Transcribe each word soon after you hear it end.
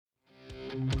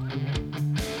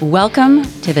Welcome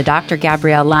to the Dr.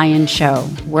 Gabrielle Lyon Show,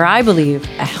 where I believe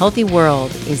a healthy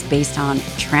world is based on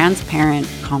transparent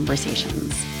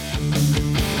conversations.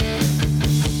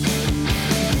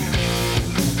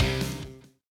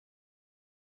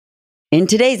 In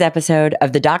today's episode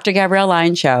of the Dr. Gabrielle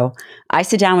Lyon Show, I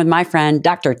sit down with my friend,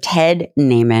 Dr. Ted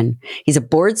Naiman. He's a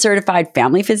board-certified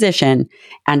family physician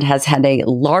and has had a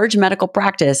large medical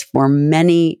practice for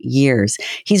many years.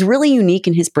 He's really unique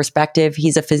in his perspective.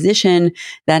 He's a physician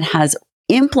that has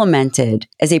implemented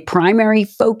as a primary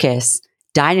focus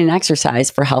diet and exercise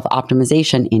for health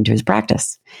optimization into his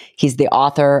practice. He's the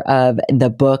author of the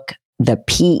book, The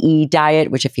PE Diet,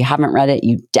 which if you haven't read it,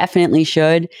 you definitely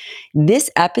should.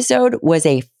 This episode was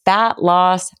a fat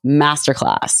loss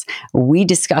masterclass. We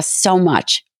discussed so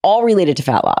much, all related to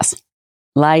fat loss.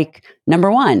 Like,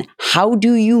 number one, how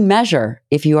do you measure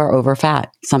if you are over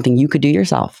fat? Something you could do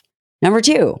yourself. Number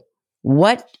two,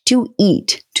 what to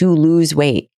eat to lose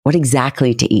weight. What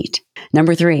exactly to eat.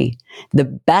 Number three, the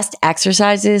best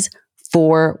exercises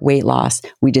for weight loss.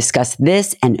 We discussed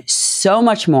this and so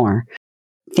much more.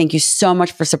 Thank you so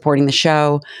much for supporting the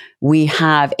show. We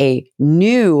have a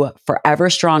new Forever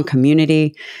Strong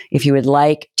community. If you would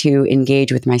like to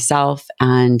engage with myself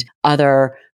and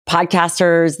other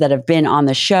podcasters that have been on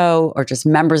the show or just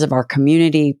members of our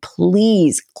community,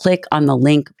 please click on the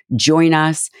link, join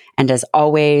us. And as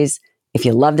always, if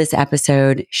you love this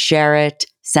episode, share it,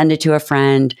 send it to a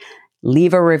friend,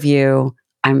 leave a review.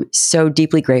 I'm so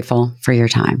deeply grateful for your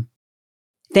time.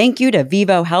 Thank you to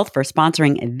Vivo Health for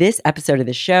sponsoring this episode of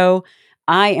the show.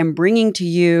 I am bringing to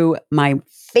you my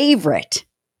favorite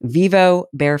Vivo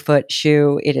Barefoot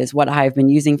shoe. It is what I've been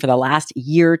using for the last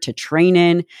year to train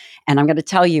in. And I'm going to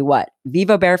tell you what,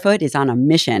 Vivo Barefoot is on a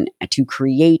mission to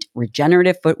create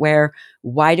regenerative footwear.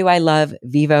 Why do I love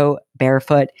Vivo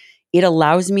Barefoot? It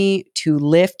allows me to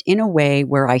lift in a way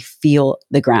where I feel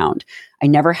the ground. I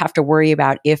never have to worry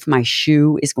about if my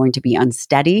shoe is going to be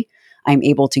unsteady. I'm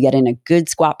able to get in a good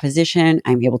squat position.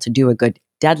 I'm able to do a good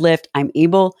deadlift. I'm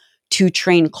able to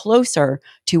train closer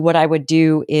to what I would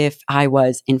do if I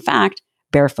was, in fact,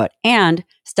 barefoot. And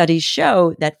studies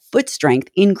show that foot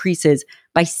strength increases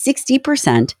by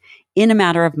 60% in a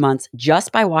matter of months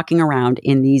just by walking around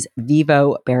in these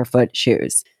Vivo Barefoot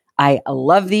shoes. I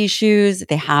love these shoes.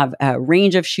 They have a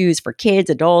range of shoes for kids,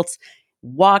 adults,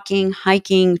 walking,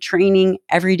 hiking, training,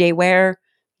 everyday wear.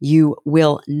 You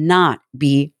will not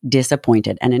be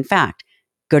disappointed. And in fact,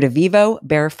 go to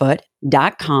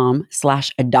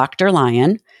vivobarefoot.com/Dr.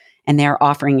 Lyon, and they're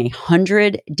offering a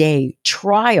 100-day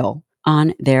trial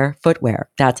on their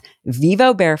footwear. That's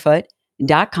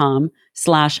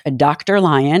vivobarefoot.com/Dr.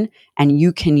 Lyon, and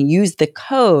you can use the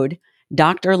code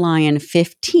Dr. Lyon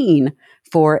 15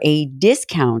 for a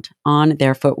discount on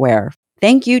their footwear.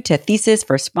 Thank you to Thesis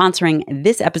for sponsoring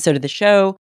this episode of the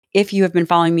show. If you have been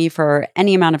following me for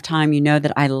any amount of time, you know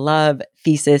that I love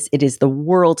Thesis. It is the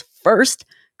world's first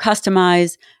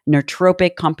customized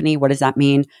nootropic company. What does that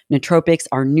mean? Nootropics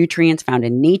are nutrients found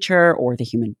in nature or the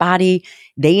human body.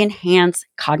 They enhance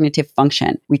cognitive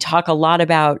function. We talk a lot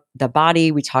about the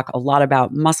body. We talk a lot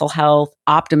about muscle health,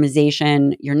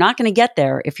 optimization. You're not going to get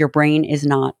there if your brain is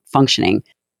not functioning.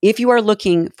 If you are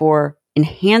looking for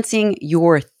enhancing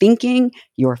your thinking,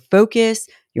 your focus,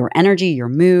 your energy, your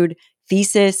mood,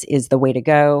 Thesis is the way to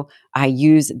go. I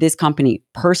use this company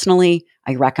personally.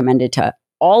 I recommend it to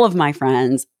all of my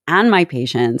friends and my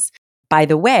patients. By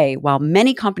the way, while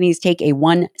many companies take a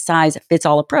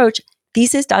one-size-fits-all approach,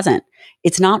 Thesis doesn't.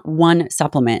 It's not one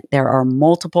supplement. There are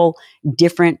multiple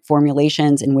different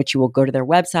formulations in which you will go to their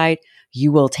website.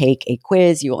 You will take a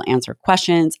quiz. You will answer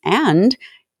questions, and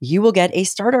you will get a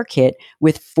starter kit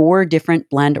with 4 different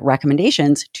blend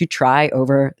recommendations to try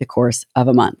over the course of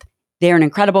a month. They're an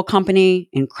incredible company,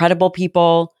 incredible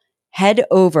people. Head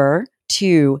over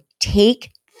to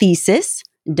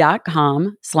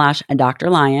takethesis.com/Dr.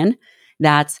 Lyon.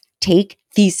 That's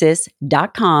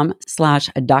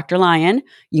takethesis.com/Dr. Lyon.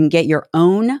 You can get your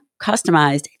own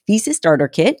customized Thesis starter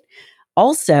kit.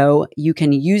 Also, you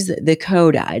can use the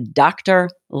code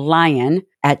Dr. Lyon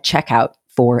at checkout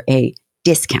for a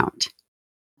discount.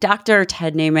 Dr.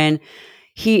 Ted Naiman,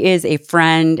 he is a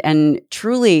friend, and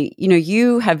truly,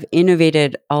 you have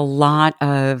innovated a lot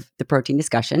of the protein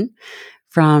discussion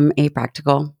from a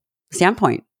practical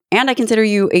standpoint. And I consider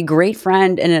you a great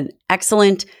friend and an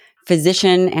excellent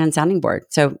physician and sounding board.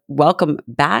 So welcome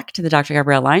back to the Dr.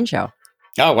 Gabrielle Lyon Show.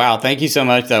 Oh, wow. Thank you so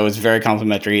much. That was very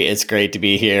complimentary. It's great to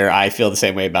be here. I feel the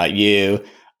same way about you.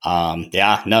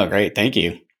 Great. Thank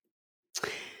you.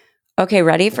 Okay,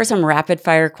 ready for some rapid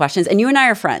fire questions? And you and I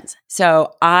are friends.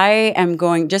 So I am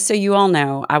going, just so you all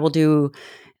know, I will do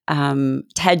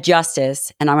Ted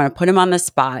Justice, and I'm going to put him on the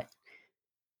spot.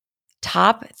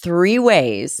 Top 3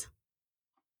 ways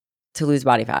to lose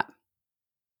body fat.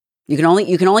 You can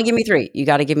only give me 3. You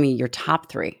got to give me your top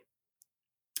 3.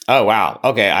 Oh, wow.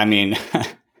 Okay. I mean,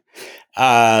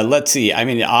 let's see. I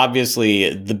mean,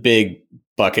 obviously the big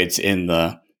buckets in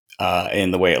the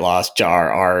weight loss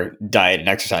jar are diet and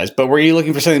exercise, but were you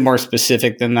looking for something more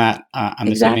specific than that? I'm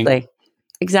assuming. Exactly.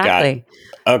 Got it. Exactly.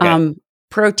 Okay.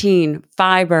 Protein,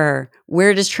 fiber,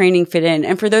 where does training fit in?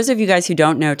 And for those of you guys who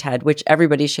don't know Ted, which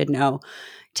everybody should know,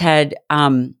 Ted,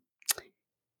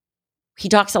 he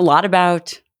talks a lot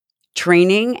about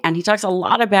training and he talks a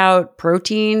lot about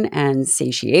protein and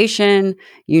satiation,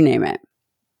 you name it.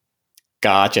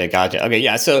 Gotcha. Okay.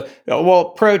 Yeah. So,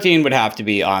 well, protein would have to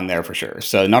be on there for sure.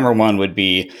 So, number one would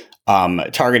be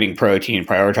targeting protein,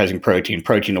 prioritizing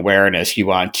protein awareness. You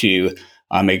want to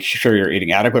make sure you're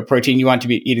eating adequate protein. You want to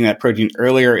be eating that protein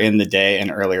earlier in the day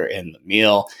and earlier in the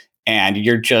meal. And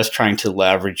you're just trying to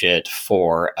leverage it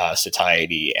for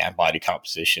satiety and body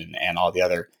composition and all the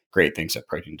other great things that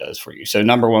protein does for you. So,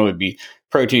 number one would be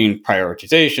protein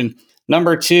prioritization.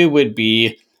 Number two would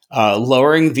be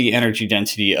lowering the energy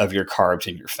density of your carbs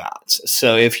and your fats.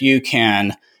 So if you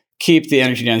can keep the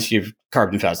energy density of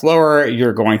carbs and fats lower,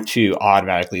 you're going to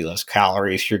automatically less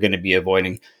calories. You're going to be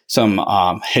avoiding some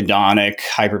hedonic,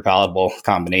 hyperpalatable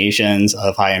combinations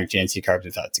of high energy density carbs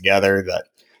and fats together that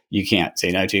you can't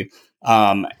say no to.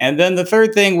 And then the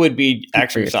third thing would be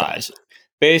exercise.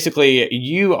 Basically,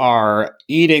 you are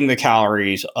eating the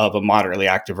calories of a moderately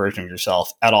active version of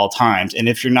yourself at all times. And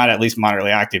if you're not at least moderately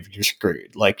active, you're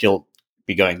screwed. Like you'll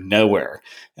be going nowhere.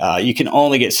 You can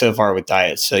only get so far with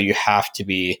diets. So you have to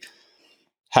be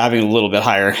having a little bit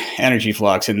higher energy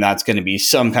flux. And that's going to be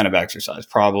some kind of exercise,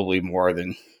 probably more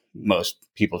than most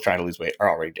people trying to lose weight are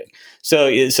already doing.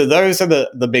 So those are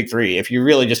the big 3. If you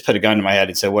really just put a gun to my head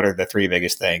and say, what are the 3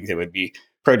 biggest things? It would be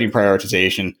protein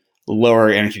prioritization, lower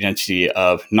energy density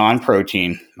of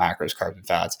non-protein macros, carbs, and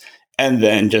fats, and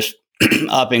then just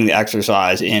upping the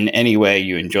exercise in any way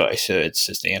you enjoy so it's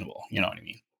sustainable. You know what I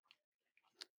mean?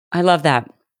 I love that.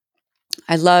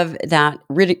 I love that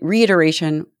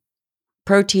reiteration,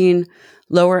 protein,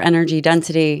 lower energy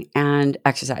density, and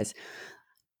exercise.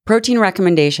 Protein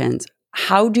recommendations.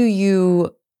 How do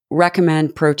you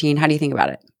recommend protein? How do you think about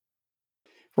it?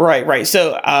 Right.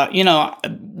 So,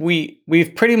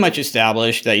 we've pretty much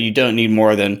established that you don't need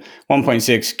more than 1.6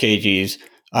 kgs,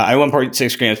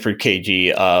 1.6 grams per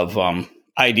kg of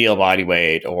ideal body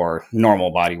weight or normal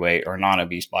body weight or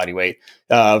non-obese body weight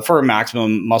for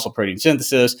maximum muscle protein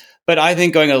synthesis. But I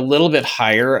think going a little bit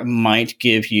higher might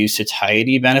give you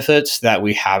satiety benefits that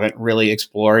we haven't really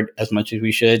explored as much as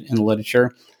we should in the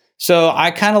literature. So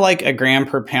I kind of like a gram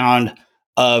per pound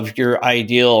of your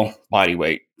ideal body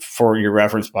weight for your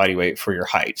reference body weight for your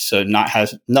height. So not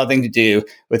has nothing to do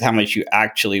with how much you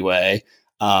actually weigh.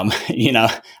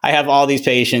 I have all these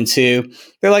patients who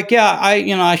they're like, yeah,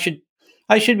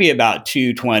 I should be about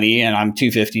 220 and I'm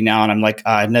 250 now. And I'm like,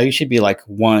 no, you should be like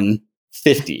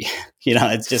 150.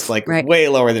 It's just like Right. way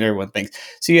lower than everyone thinks.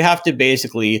 So you have to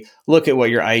basically look at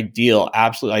what your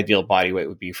absolute ideal body weight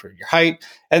would be for your height.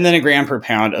 And then a gram per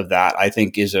pound of that, I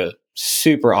think, is a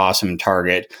super awesome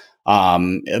target.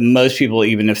 Most people,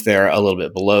 even if they're a little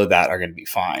bit below that, are going to be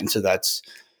fine. So that's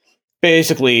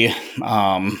basically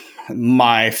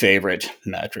my favorite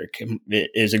metric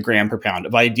is a gram per pound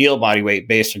of ideal body weight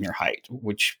based on your height,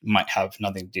 which might have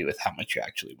nothing to do with how much you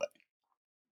actually weigh.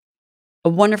 A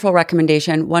wonderful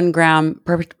recommendation, 1 gram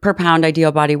per pound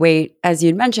ideal body weight. As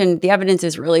you'd mentioned, the evidence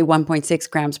is really 1.6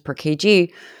 grams per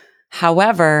kg.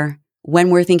 However,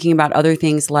 when we're thinking about other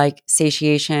things like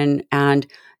satiation and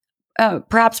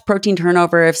perhaps protein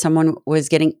turnover, if someone was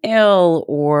getting ill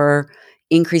or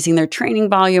increasing their training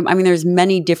volume, I mean, there's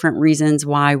many different reasons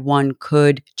why one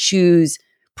could choose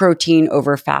protein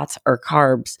over fats or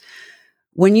carbs.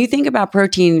 When you think about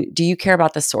protein, do you care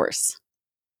about the source?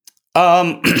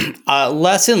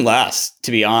 Less and less,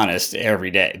 to be honest, every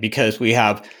day, because we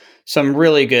have some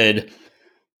really good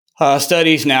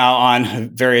studies now on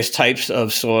various types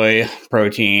of soy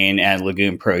protein and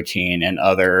legume protein and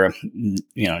other,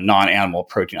 non-animal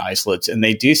protein isolates, and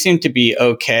they do seem to be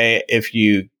okay if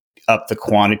you up the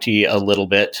quantity a little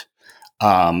bit.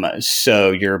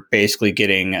 So you're basically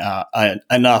getting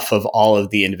enough of all of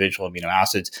the individual amino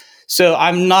acids. So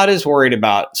I'm not as worried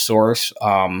about source.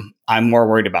 I'm more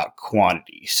worried about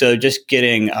quantity. So just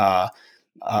getting a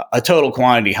total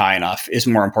quantity high enough is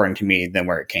more important to me than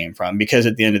where it came from, because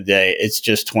at the end of the day, it's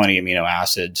just 20 amino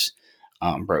acids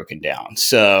broken down.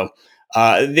 So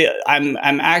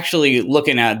I'm actually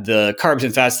looking at the carbs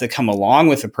and fats that come along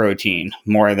with the protein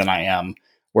more than I am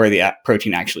where the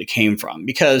protein actually came from,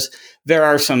 because there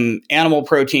are some animal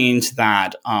proteins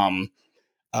that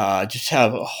just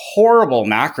have horrible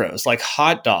macros, like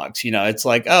hot dogs. It's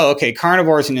like, oh, okay,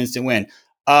 carnivore is an instant win.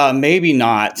 Maybe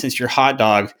not, since your hot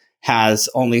dog has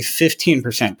only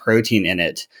 15% protein in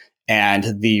it,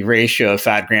 and the ratio of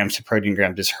fat grams to protein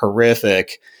grams is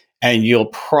horrific, and you'll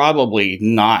probably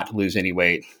not lose any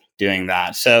weight doing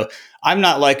that. So I'm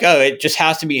not like, oh, it just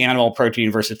has to be animal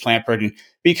protein versus plant protein,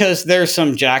 because there's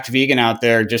some jacked vegan out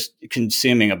there just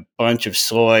consuming a bunch of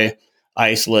soy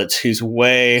isolates who's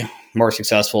way more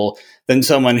successful than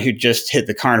someone who just hit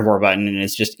the carnivore button and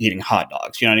is just eating hot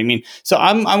dogs. You know what I mean? So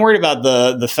I'm worried about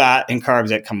the fat and carbs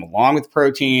that come along with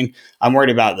protein. I'm worried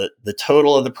about the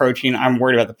total of the protein. I'm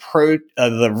worried about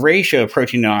the ratio of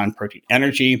protein to non-protein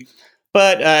energy.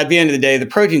 But at the end of the day, the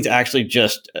protein's actually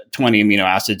just 20 amino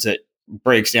acids that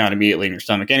breaks down immediately in your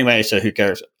stomach anyway. So who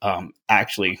cares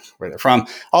actually where they're from?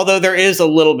 Although there is a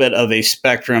little bit of a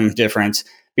spectrum difference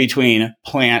between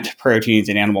plant proteins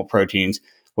and animal proteins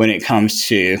when it comes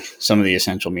to some of the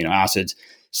essential amino acids.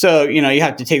 So, you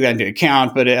have to take that into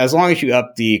account. But as long as you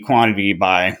up the quantity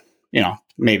by,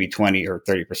 maybe 20 or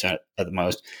 30% at the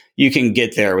most, you can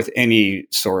get there with any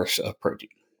source of protein.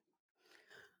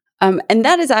 And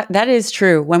that is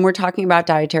true. When we're talking about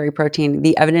dietary protein,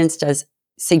 the evidence does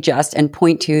suggest and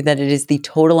point to that it is the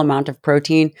total amount of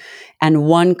protein, and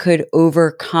one could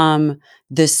overcome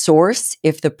the source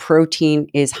if the protein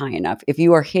is high enough. If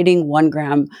you are hitting 1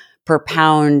 gram per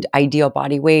pound ideal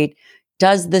body weight,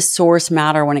 does the source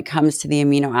matter when it comes to the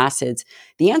amino acids?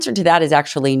 The answer to that is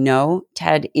actually no.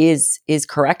 Ted is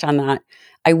correct on that.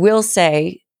 I will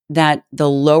say that the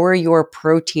lower your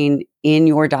protein in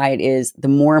your diet is, the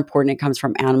more important it comes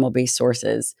from animal-based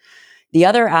sources. The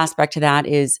other aspect to that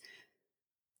is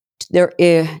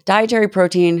dietary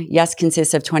protein, yes,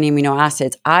 consists of 20 amino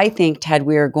acids. I think, Ted,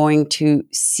 we are going to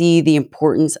see the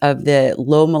importance of the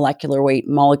low molecular weight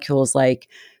molecules like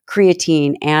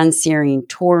creatine and serine,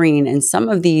 taurine, and some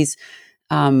of these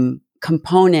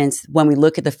components when we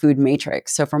look at the food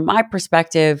matrix. So from my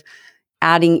perspective,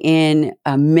 adding in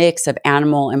a mix of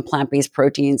animal and plant-based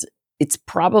proteins, it's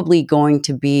probably going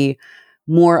to be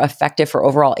more effective for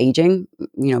overall aging,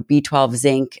 B12,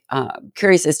 zinc.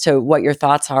 Curious as to what your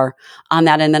thoughts are on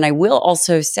that. And then I will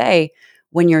also say,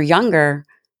 when you're younger,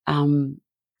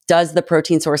 does the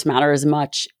protein source matter as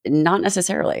much? Not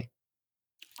necessarily.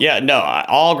 Yeah, no,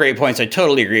 all great points. I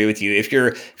totally agree with you. If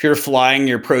you're flying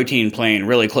your protein plane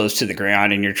really close to the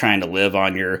ground and you're trying to live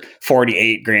on your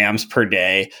 48 grams per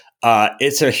day,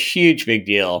 it's a huge big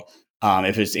deal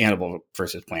if it's animal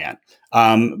versus plant.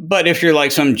 But if you're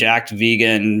like some jacked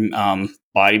vegan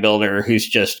bodybuilder who's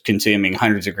just consuming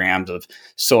hundreds of grams of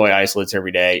soy isolates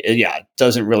every day, it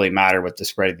doesn't really matter what the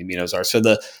spread of the aminos are. So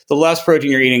the less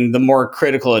protein you're eating, the more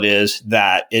critical it is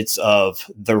that it's of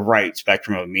the right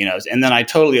spectrum of aminos. And then I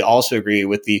totally also agree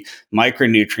with the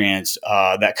micronutrients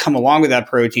that come along with that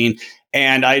protein.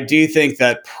 And I do think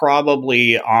that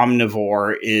probably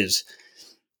omnivore is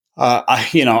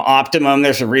optimum.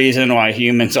 There's a reason why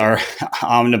humans are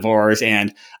omnivores.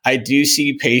 And I do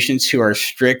see patients who are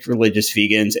strict religious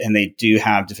vegans, and they do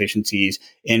have deficiencies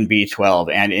in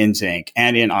B12 and in zinc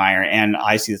and in iron. And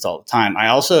I see this all the time. I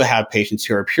also have patients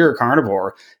who are pure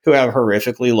carnivore who have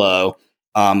horrifically low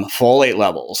folate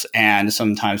levels and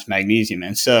sometimes magnesium.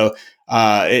 And so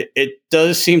it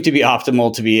does seem to be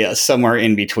optimal to be somewhere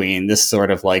in between. This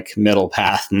sort of like middle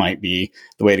path might be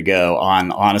the way to go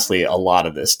on, honestly, a lot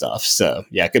of this stuff. So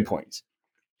yeah, good points.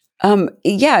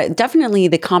 Yeah, definitely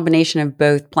the combination of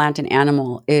both plant and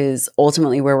animal is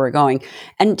ultimately where we're going.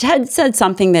 And Ted said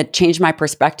something that changed my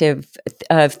perspective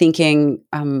of thinking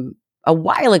a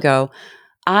while ago.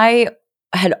 I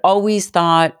had always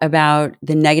thought about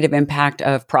the negative impact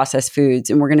of processed foods,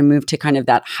 and we're going to move to kind of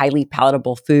that highly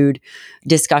palatable food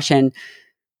discussion.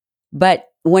 But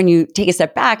when you take a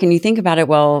step back and you think about it,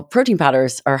 well, protein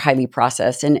powders are highly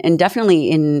processed, and definitely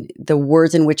in the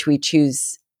words in which we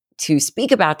choose to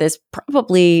speak about this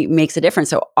probably makes a difference.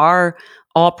 So are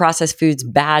all processed foods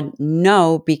bad?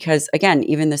 No, because again,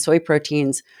 even the soy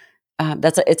proteins,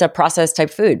 it's a processed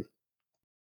type food.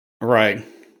 Right.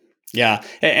 Yeah.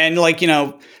 And like,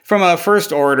 from a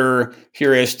first order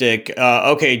heuristic,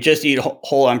 okay, just eat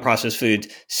whole unprocessed foods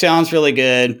sounds really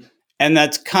good. And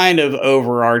that's kind of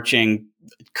overarching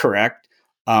correct.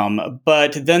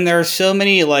 But then there are so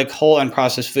many like whole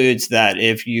unprocessed foods that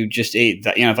if you just ate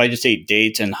that, if I just ate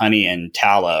dates and honey and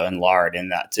tallow and lard and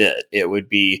that's it, it would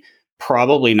be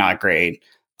probably not great.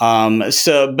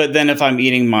 But then if I'm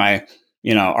eating my,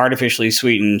 artificially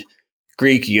sweetened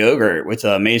Greek yogurt with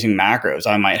amazing macros,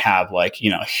 I might have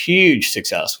huge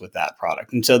success with that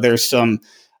product. And so there's some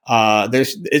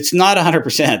it's not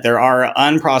 100%. There are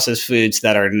unprocessed foods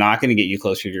that are not going to get you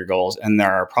closer to your goals, and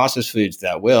there are processed foods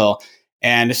that will.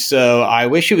 And so I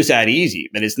wish it was that easy,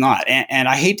 but it's not. And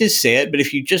I hate to say it, but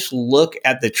if you just look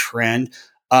at the trend,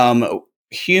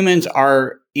 humans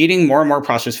are eating more and more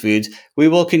processed foods. We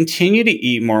will continue to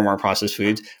eat more and more processed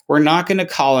foods. We're not going to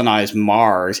colonize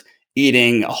Mars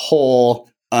eating whole,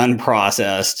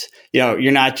 unprocessed.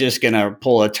 You're not just going to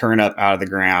pull a turnip out of the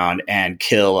ground and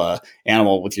kill a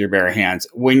animal with your bare hands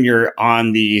when you're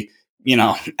on the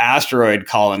asteroid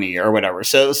colony or whatever.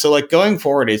 So like going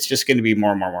forward, it's just going to be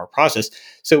more and more and more processed.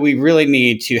 So we really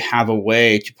need to have a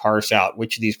way to parse out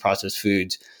which of these processed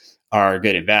foods are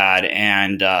good and bad.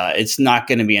 And it's not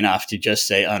going to be enough to just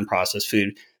say unprocessed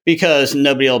food, because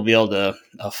nobody will be able to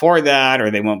afford that, or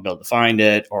they won't be able to find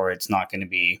it, or it's not going to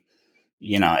be,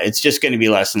 it's just going to be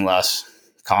less and less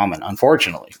common,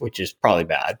 unfortunately, which is probably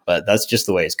bad, but that's just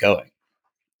the way it's going.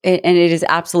 And it is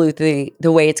absolutely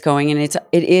the way it's going. And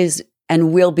it is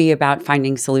and will be about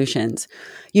finding solutions.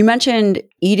 You mentioned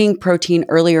eating protein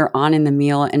earlier on in the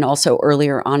meal and also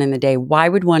earlier on in the day. Why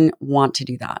would one want to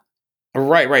do that?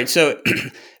 Right. So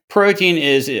protein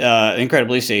is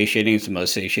incredibly satiating. It's the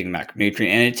most satiating macronutrient,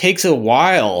 and it takes a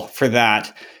while for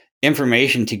that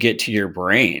information to get to your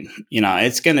brain.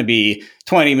 It's going to be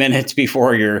 20 minutes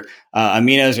before your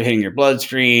aminos are hitting your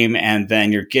bloodstream, and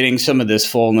then you're getting some of this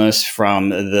fullness from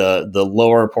the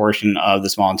lower portion of the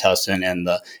small intestine and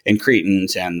the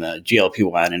incretins and the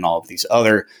GLP-1 and all of these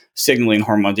other signaling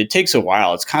hormones. It takes a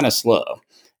while. It's kind of slow.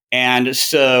 And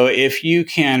so if you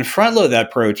can front load that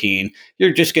protein,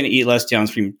 you're just going to eat less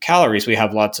downstream calories. We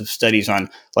have lots of studies on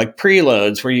like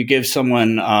preloads, where you give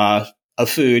someone a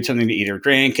food, something to eat or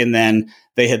drink, and then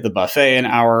they hit the buffet an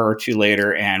hour or two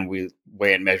later, and we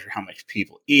weigh and measure how much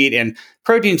people eat. And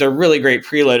proteins are really great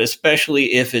preload,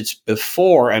 especially if it's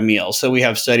before a meal. So we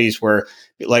have studies where,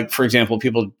 like, for example,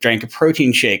 people drank a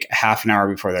protein shake half an hour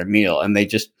before their meal, and they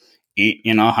just eat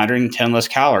 110 less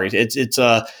calories. It's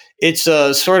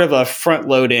a sort of a front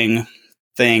loading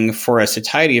thing for a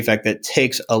satiety effect that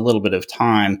takes a little bit of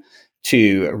time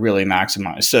to really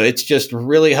maximize. So it's just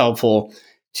really helpful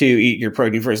to eat your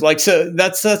protein first. Like, so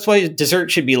that's why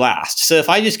dessert should be last. So if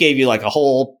I just gave you like a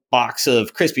whole box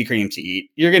of Krispy Kremes to eat,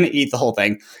 you're going to eat the whole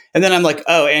thing. And then I'm like,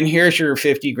 oh, and here's your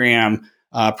 50-gram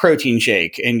protein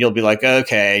shake. And you'll be like,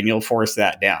 okay. And you'll force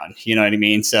that down. You know what I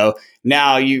mean? So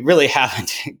now you really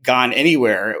haven't gone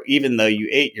anywhere, even though you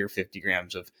ate your 50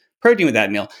 grams of protein with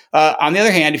that meal. On the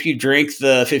other hand, if you drink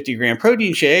the 50-gram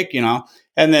protein shake,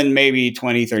 and then maybe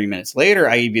 20, 30 minutes later,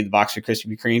 I give you the box of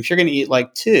Krispy Kremes, you're going to eat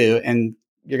like 2, and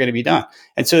you're going to be done.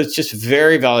 And so it's just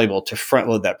very valuable to front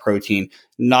load that protein,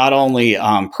 not only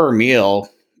per meal,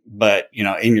 but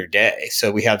in your day.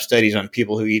 So we have studies on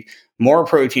people who eat more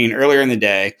protein earlier in the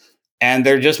day, and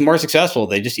they're just more successful.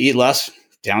 They just eat less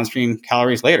downstream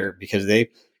calories later because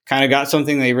they kind of got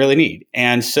something they really need.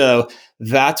 And so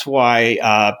that's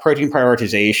why protein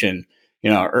prioritization,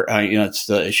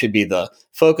 it should be the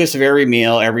focus of every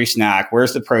meal, every snack.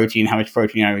 Where's the protein? How much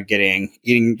protein are you getting?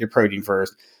 Eating your protein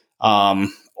first.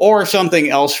 Or something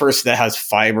else first that has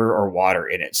fiber or water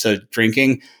in it. So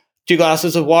drinking 2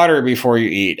 glasses of water before you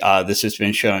eat. This has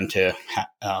been shown to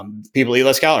people eat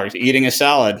less calories. Eating a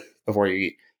salad before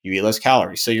you eat less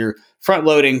calories. So you're front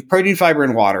loading protein, fiber,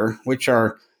 and water, which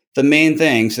are the main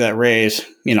things that raise,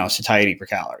 satiety per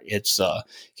calorie. It's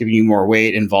giving you more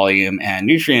weight and volume and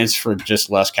nutrients for just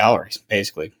less calories,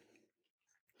 basically.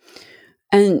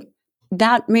 And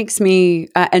that makes me,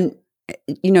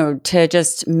 to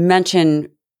just mention,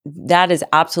 that is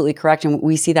absolutely correct. And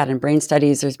we see that in brain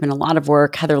studies. There's been a lot of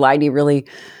work. Heather Leidy really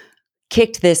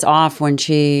kicked this off when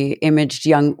she imaged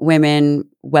young women,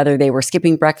 whether they were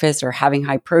skipping breakfast or having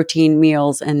high protein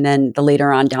meals, and then the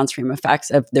later on downstream effects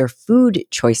of their food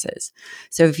choices.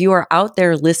 So if you are out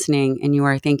there listening and you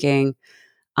are thinking,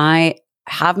 I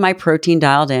have my protein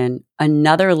dialed in,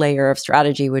 another layer of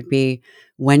strategy would be,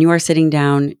 when you are sitting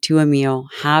down to a meal,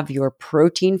 have your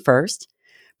protein first,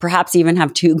 perhaps even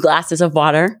have 2 glasses of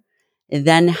water,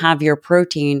 then have your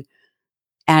protein,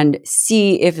 and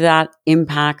see if that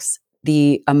impacts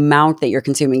the amount that you're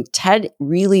consuming. Ted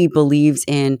really believes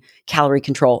in calorie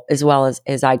control as well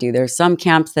as I do. There's some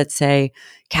camps that say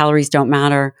calories don't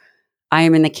matter. I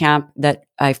am in the camp that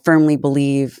I firmly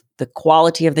believe the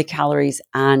quality of the calories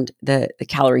and the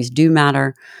calories do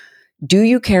matter. Do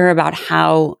you care about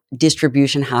how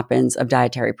distribution happens of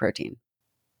dietary protein?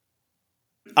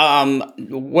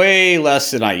 Way less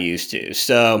than I used to.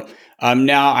 So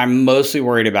now I'm mostly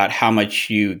worried about how much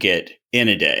you get in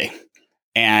a day.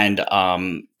 And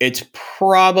it's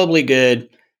probably good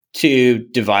to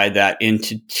divide that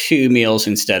into 2 meals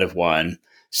instead of 1.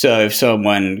 So if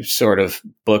someone sort of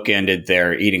bookended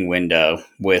their eating window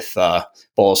with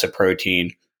bolus of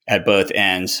protein at both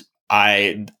ends,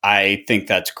 I think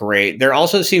that's great. There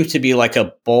also seems to be like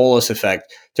a bolus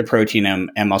effect to protein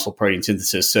and muscle protein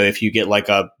synthesis. So if you get like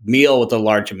a meal with a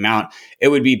large amount, it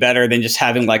would be better than just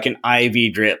having like an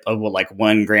IV drip of like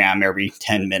 1 gram every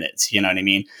 10 minutes. You know what I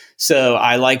mean? So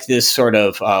I like this sort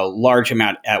of large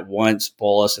amount at once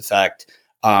bolus effect.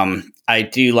 I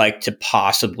do like to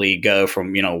possibly go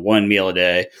from, one meal a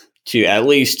day to at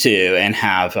least two and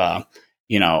have,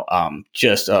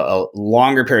 just a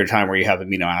longer period of time where you have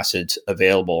amino acids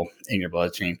available in your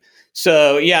bloodstream.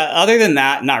 So yeah, other than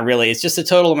that, not really. It's just the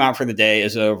total amount for the day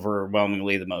is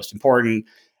overwhelmingly the most important.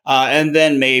 And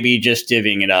then maybe just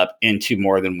divvying it up into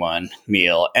more than one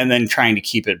meal and then trying to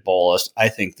keep it bolus. I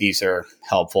think these are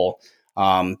helpful.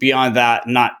 Beyond that,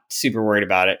 not super worried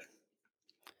about it.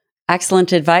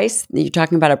 Excellent advice. You're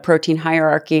talking about a protein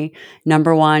hierarchy.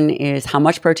 Number one is how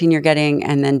much protein you're getting,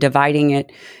 and then dividing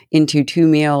it into 2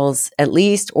 meals at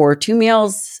least, or 2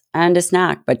 meals and a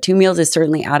snack. But 2 meals is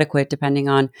certainly adequate depending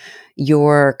on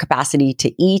your capacity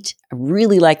to eat. I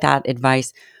really like that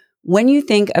advice. When you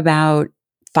think about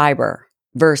fiber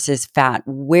versus fat,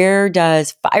 where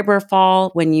does fiber fall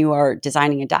when you are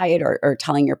designing a diet or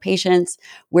telling your patients?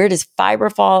 Where does fiber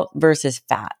fall versus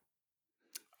fat?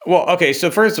 Well, okay.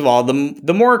 So first of all,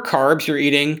 the more carbs you're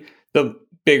eating, the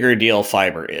bigger deal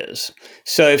fiber is.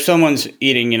 So if someone's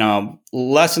eating,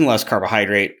 less and less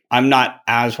carbohydrate, I'm not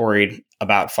as worried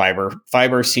about fiber.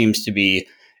 Fiber seems to be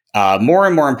more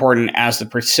and more important as the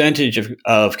percentage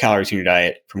of calories in your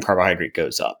diet from carbohydrate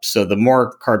goes up. So the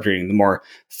more carbs you're eating, the more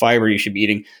fiber you should be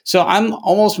eating. So I'm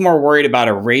almost more worried about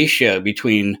a ratio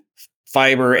between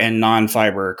fiber and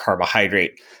non-fiber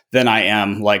carbohydrate than I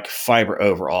am like fiber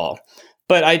overall.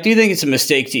 But I do think it's a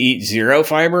mistake to eat zero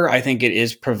fiber. I think it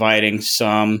is providing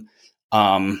some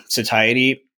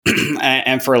satiety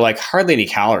and for like hardly any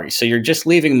calories. So you're just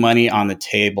leaving money on the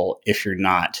table if you're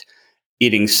not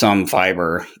eating some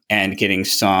fiber and getting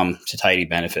some satiety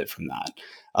benefit from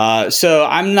that. So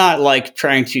I'm not like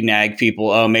trying to nag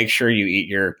people, oh, make sure you eat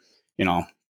your,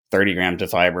 30 grams of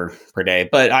fiber per day.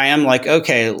 But I am like,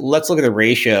 okay, let's look at the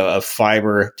ratio of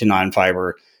fiber to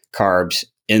non-fiber carbs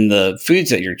in the foods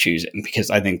that you're choosing, because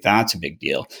I think that's a big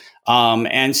deal.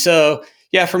 And so,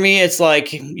 yeah, for me, it's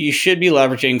like you should be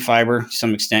leveraging fiber to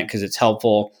some extent because it's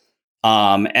helpful.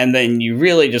 And then you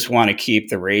really just want to keep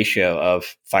the ratio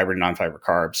of fiber to non-fiber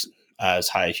carbs as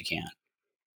high as you can.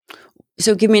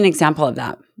 So give me an example of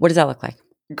that. What does that look like?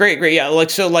 Great. Yeah.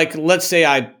 Let's say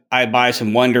I buy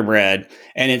some Wonder Bread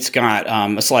and it's got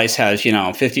a slice has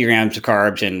 50 grams of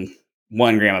carbs and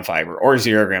 1 gram of fiber or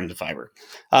 0 grams of fiber.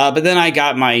 But then I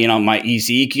got my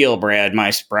Ezekiel bread, my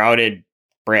sprouted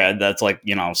bread that's like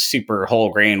super whole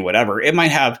grain, whatever. It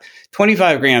might have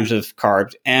 25 grams of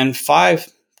carbs and 5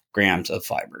 grams of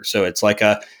fiber. So it's like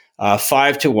a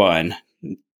 5-to-1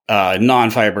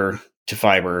 non-fiber to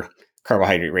fiber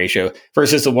carbohydrate ratio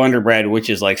versus the Wonder Bread, which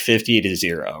is like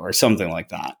 50-to-0 or something like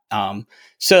that.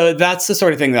 So that's the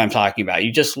sort of thing that I'm talking about.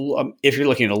 You just, if you're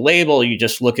looking at a label, you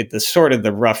just look at the sort of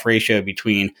the rough ratio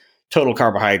between total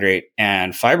carbohydrate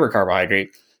and fiber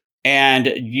carbohydrate.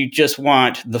 And you just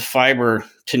want the fiber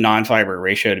to non-fiber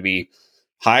ratio to be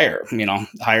higher,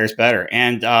 higher is better.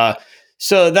 And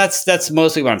so that's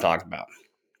mostly what I'm talking about.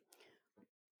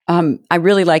 I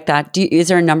really like that. Is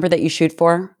there a number that you shoot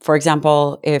for? For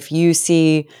example, if you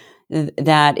see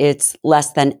that it's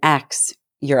less than X,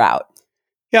 you're out.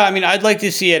 Yeah, I mean, I'd like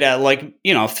to see it at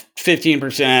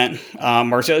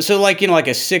 15% or so. So like a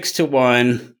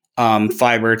 6-to-1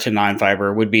 fiber to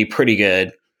non-fiber would be pretty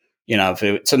good.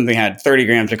 If something had 30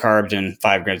 grams of carbs and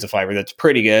 5 grams of fiber, that's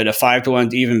pretty good. A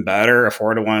 5-to-1's even better. A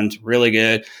 4-to-1's really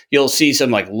good. You'll see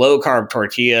some like low carb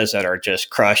tortillas that are just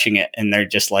crushing it, and they're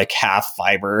just like half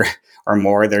fiber or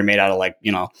more. They're made out of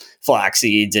flax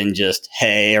seeds and just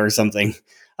hay or something.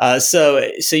 So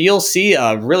you'll see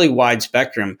a really wide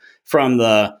spectrum from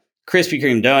the Krispy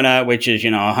Kreme donut, which is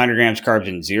 100 grams carbs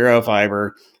and 0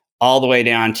 fiber, all the way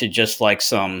down to just like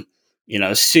some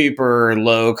super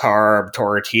low carb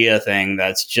tortilla thing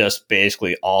that's just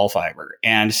basically all fiber.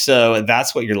 And so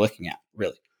that's what you're looking at,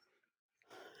 really.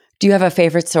 Do you have a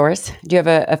favorite source? Do you have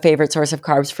a favorite source of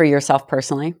carbs for yourself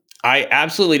personally? I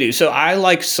absolutely do. So I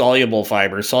like soluble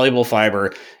fiber. Soluble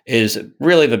fiber is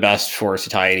really the best for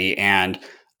satiety. And,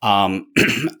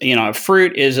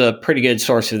 fruit is a pretty good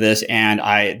source of this. And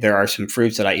there are some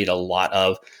fruits that I eat a lot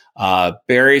of.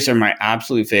 Berries are my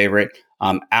absolute favorite.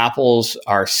 Apples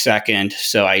are second.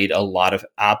 So I eat a lot of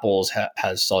apples,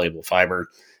 has soluble fiber.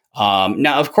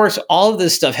 Now, of course, all of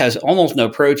this stuff has almost no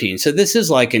protein, so this is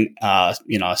like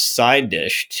a side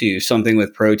dish to something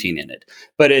with protein in it.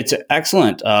 But it's an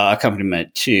excellent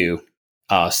accompaniment to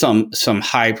some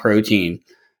high protein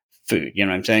food. You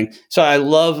know what I'm saying? So I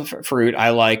love fruit. I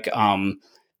like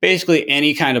basically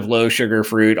any kind of low sugar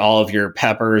fruit. All of your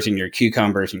peppers and your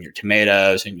cucumbers and your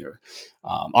tomatoes and your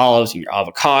olives and your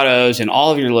avocados and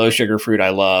all of your low sugar fruit. I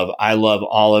love. I love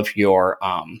all of your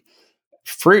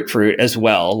fruit as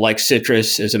well. Like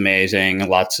citrus is amazing.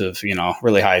 Lots of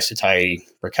really high satiety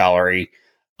per calorie.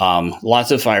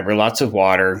 Lots of fiber, lots of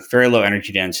water, very low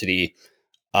energy density.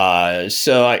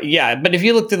 Yeah, but if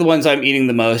you look through the ones I'm eating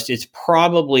the most, it's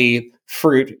probably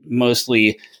fruit,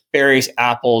 mostly berries,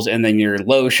 apples, and then your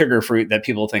low sugar fruit that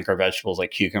people think are vegetables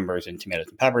like cucumbers and tomatoes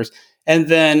and peppers. And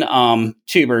then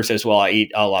tubers as well. I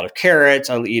eat a lot of carrots.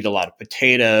 I eat a lot of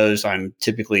potatoes. I'm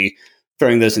typically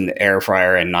throwing those in the air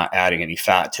fryer and not adding any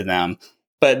fat to them.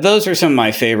 But those are some of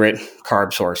my favorite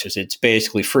carb sources. It's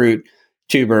basically fruit,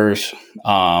 tubers,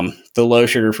 the low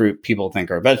sugar fruit people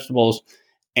think are vegetables,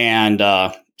 and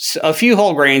a few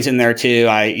whole grains in there too.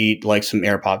 I eat like some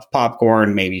air popped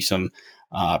popcorn, maybe some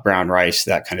brown rice,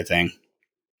 that kind of thing.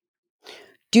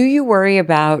 Do you worry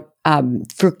about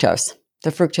fructose,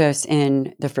 the fructose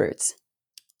in the fruits?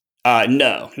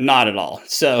 No, not at all.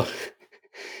 I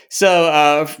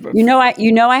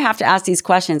have to ask these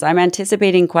questions. I'm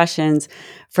anticipating questions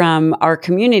from our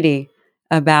community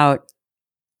about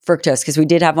fructose because we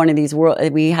did have one of these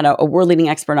we had a world leading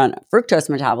expert on fructose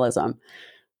metabolism.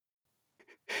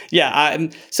 Yeah.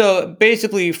 So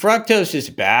basically, fructose is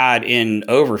bad in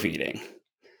overfeeding.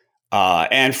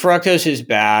 And fructose is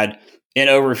bad in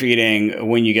overfeeding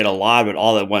when you get a lot of it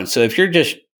all at once. So if you're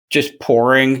just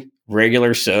pouring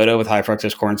regular soda with high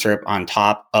fructose corn syrup on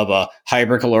top of a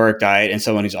hypercaloric diet and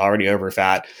someone who's already over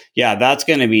fat, yeah, that's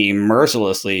going to be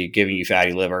mercilessly giving you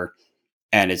fatty liver,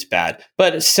 and it's bad.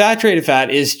 But saturated fat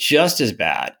is just as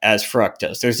bad as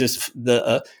fructose. There's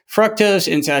the fructose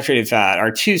and saturated fat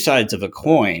are two sides of a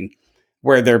coin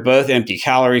where they're both empty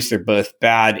calories. They're both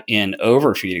bad in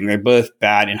overfeeding. They're both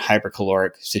bad in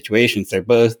hypercaloric situations. They're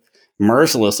both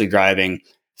mercilessly driving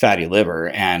fatty liver.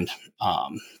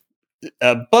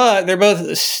 But they're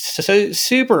both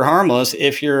super harmless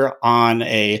if you're on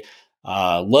a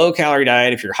low calorie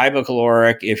diet, if you're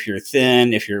hypocaloric, if you're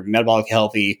thin, if you're metabolic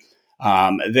healthy.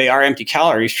 They are empty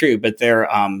calories, true, but they're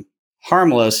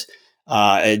harmless.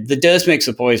 The dose makes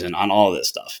the poison on all of this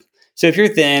stuff. So if you're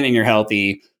thin and you're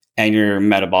healthy and you're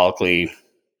metabolically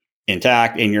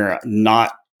intact and you're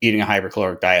not eating a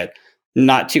hypercaloric diet,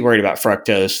 not too worried about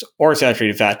fructose or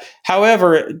saturated fat.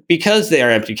 However, because they are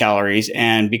empty calories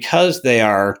and because they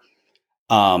are,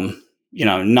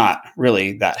 not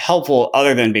really that helpful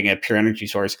other than being a pure energy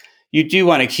source, you do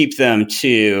want to keep them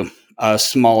to a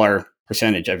smaller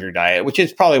percentage of your diet, which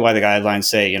is probably why the guidelines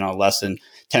say, less than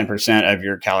 10% of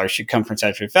your calories should come from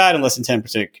saturated fat and less than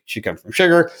 10% should come from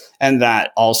sugar. And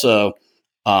that also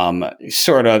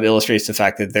sort of illustrates the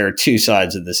fact that there are two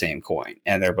sides of the same coin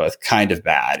and they're both kind of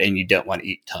bad and you don't want to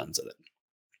eat tons of it.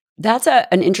 That's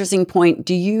an interesting point.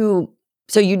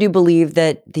 So you do believe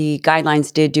that the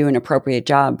guidelines did do an appropriate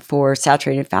job for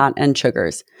saturated fat and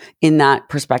sugars in that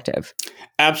perspective?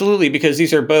 Absolutely, because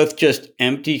these are both just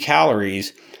empty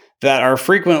calories that are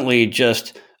frequently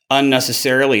just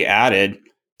unnecessarily added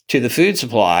to the food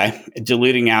supply,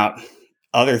 diluting out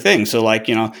other things. So like,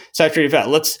 saturated fat.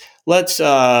 Let's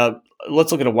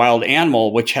look at a wild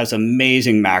animal, which has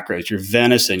amazing macros, your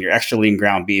venison, your extra lean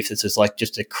ground beef. This is like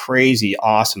just a crazy,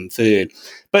 awesome food.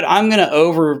 But I'm going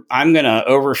to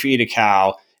overfeed a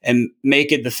cow and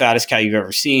make it the fattest cow you've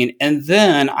ever seen. And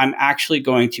then I'm actually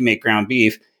going to make ground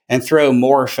beef and throw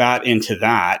more fat into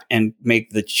that and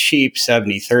make the cheap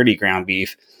 70-30 ground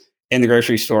beef in the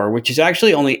grocery store, which is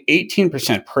actually only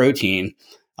 18% protein,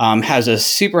 has a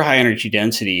super high energy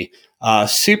density,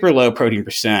 super low protein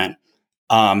percent,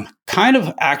 kind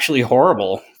of actually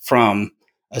horrible from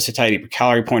a satiety per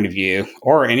calorie point of view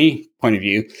or any point of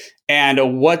view.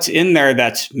 And what's in there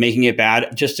that's making it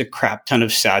bad? Just a crap ton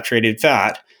of saturated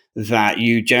fat that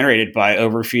you generated by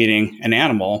overfeeding an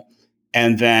animal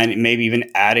and then maybe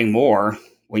even adding more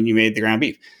when you made the ground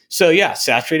beef. So yeah,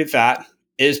 saturated fat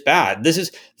is bad. This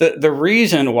is the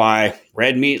reason why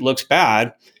red meat looks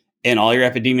bad in all your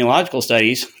epidemiological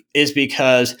studies is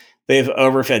because they've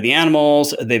overfed the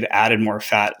animals, they've added more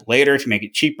fat later to make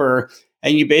it cheaper,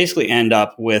 and you basically end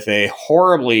up with a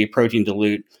horribly protein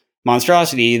dilute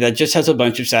monstrosity that just has a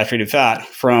bunch of saturated fat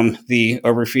from the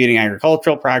overfeeding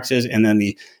agricultural practices and then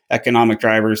the economic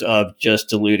drivers of just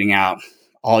diluting out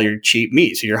all your cheap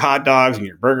meat. So your hot dogs and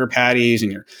your burger patties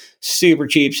and your super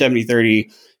cheap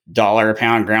 70-30 dollar a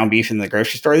pound ground beef in the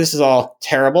grocery store. This is all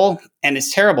terrible. And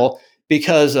it's terrible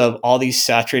because of all these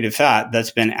saturated fat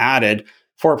that's been added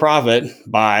for profit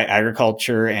by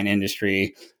agriculture and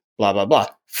industry, blah, blah, blah.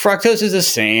 Fructose is the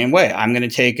same way. I'm going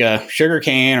to take a sugar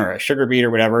cane or a sugar beet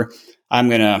or whatever. I'm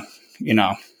going to,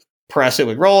 press it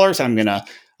with rollers. I'm going to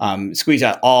squeeze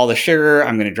out all the sugar.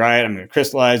 I'm going to dry it. I'm going to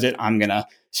crystallize it. I'm going to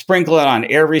sprinkle it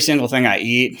on every single thing I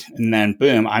eat. And then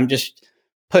boom, I'm just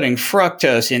putting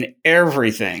fructose in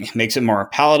everything. Makes it more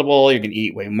palatable. You can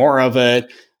eat way more of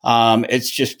it. It's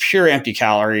just pure empty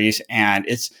calories. And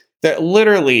it's that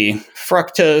literally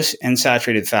fructose and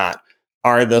saturated fat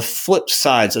are the flip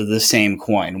sides of the same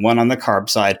coin. One on the carb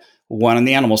side, one on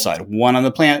the animal side, one on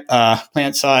the plant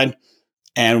side.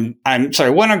 And I'm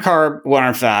sorry, one on carb, one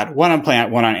on fat, one on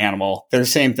plant, one on animal. They're the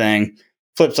same thing.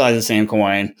 Flip side of the same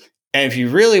coin. And if you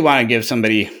really want to give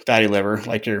somebody fatty liver,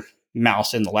 like your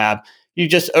mouse in the lab, you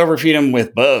just overfeed them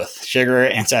with both sugar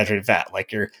and saturated fat.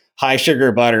 Like your high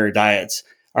sugar butter diets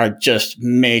are just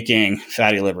making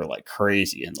fatty liver like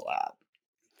crazy in the lab.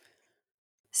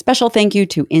 Special thank you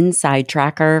to Inside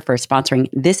Tracker for sponsoring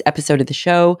this episode of the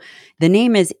show. The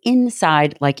name is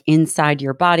Inside, like inside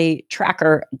your body,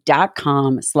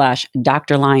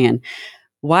 tracker.com/Dr. Lion.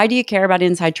 Why do you care about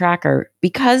Inside Tracker?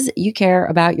 Because you care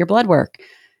about your blood work.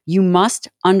 You must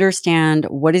understand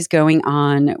what is going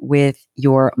on with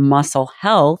your muscle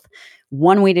health.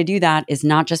 One way to do that is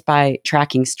not just by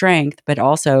tracking strength, but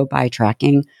also by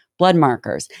tracking blood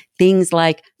markers, things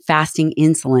like fasting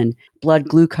insulin, blood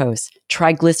glucose,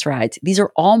 triglycerides. These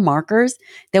are all markers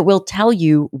that will tell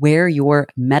you where your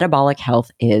metabolic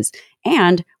health is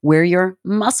and where your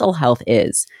muscle health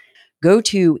is. Go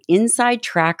to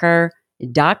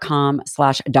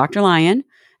insidetracker.com/Dr. Lion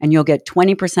and you'll get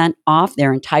 20% off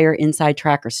their entire Inside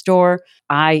Tracker store.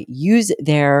 I use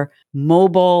their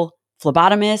mobile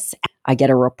phlebotomists. I get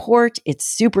a report. It's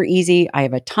super easy. I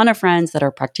have a ton of friends that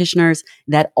are practitioners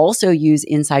that also use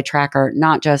Inside Tracker,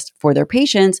 not just for their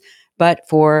patients, but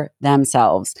for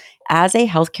themselves. As a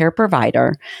healthcare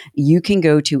provider, you can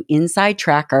go to Inside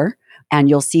Tracker and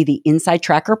you'll see the Inside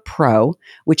Tracker Pro,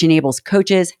 which enables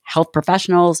coaches, health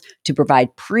professionals to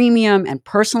provide premium and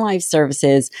personalized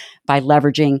services by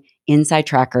leveraging Inside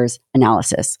Tracker's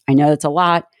analysis. I know that's a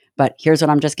lot, but here's what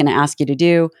I'm just going to ask you to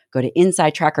do. Go to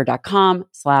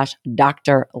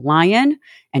insidetracker.com/Dr. Lion,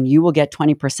 and you will get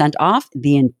 20% off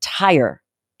the entire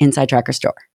Inside Tracker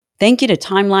store. Thank you to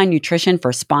Timeline Nutrition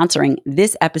for sponsoring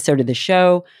this episode of the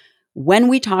show. When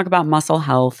we talk about muscle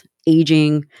health,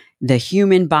 aging, the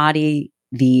human body,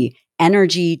 the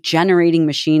energy generating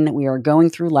machine that we are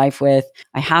going through life with,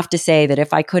 I have to say that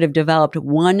if I could have developed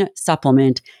one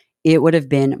supplement, it would have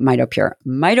been MitoPure.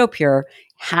 MitoPure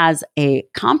has a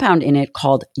compound in it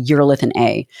called urolithin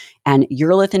A. And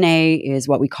urolithin A is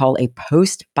what we call a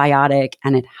postbiotic,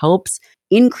 and it helps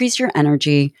increase your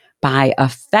energy by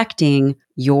affecting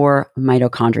your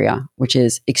mitochondria, which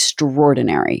is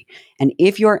extraordinary. And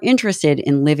if you're interested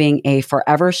in living a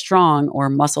forever strong or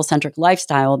muscle-centric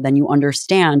lifestyle, then you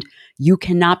understand you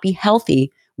cannot be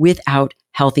healthy without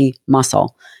healthy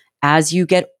muscle. As you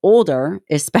get older,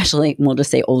 especially, we'll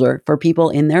just say older, for people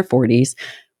in their 40s,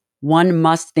 one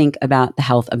must think about the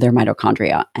health of their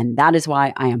mitochondria. And that is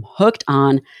why I am hooked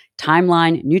on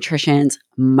Timeline Nutrition's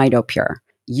MitoPure.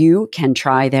 You can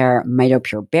try their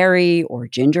MitoPure berry or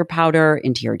ginger powder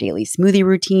into your daily smoothie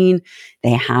routine.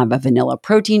 They have a vanilla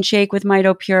protein shake with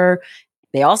MitoPure.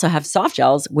 They also have soft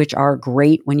gels, which are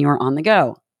great when you're on the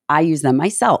go. I use them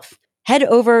myself. Head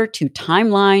over to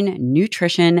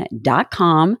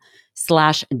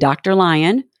timelinenutrition.com/Dr.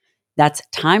 Lion. That's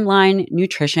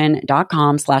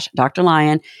timelinenutrition.com/Dr.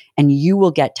 Lion, and you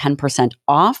will get 10%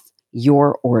 off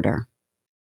your order.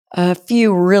 A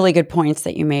few really good points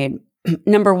that you made.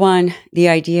 Number one, the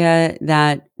idea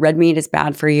that red meat is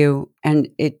bad for you, and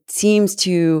it seems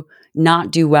to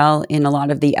not do well in a lot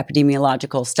of the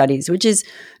epidemiological studies, which is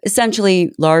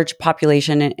essentially large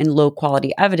population and low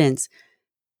quality evidence,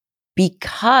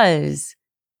 because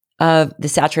of the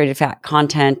saturated fat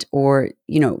content or,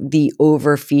 the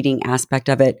overfeeding aspect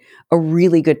of it. A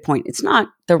really good point. It's not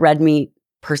the red meat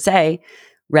per se.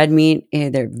 Red meat,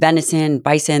 there's venison,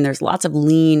 bison, there's lots of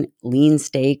lean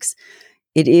steaks.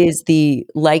 It is the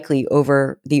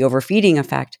overfeeding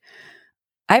effect.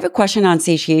 I have a question on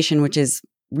satiation, which is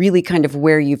really kind of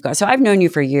where you've got. So I've known you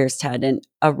for years, Ted, and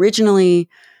originally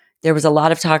there was a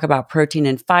lot of talk about protein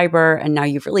and fiber, and now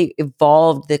you've really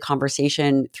evolved the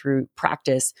conversation through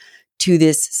practice to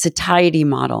this satiety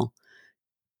model.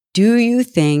 Do you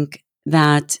think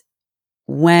that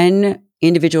when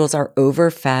individuals are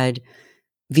overfed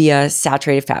via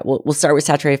saturated fat, we'll start with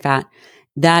saturated fat,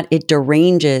 that it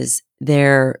deranges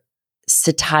their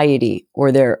satiety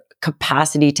or their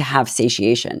capacity to have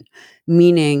satiation,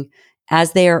 meaning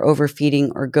as they are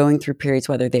overfeeding or going through periods,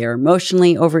 whether they are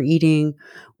emotionally overeating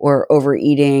or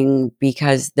overeating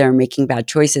because they're making bad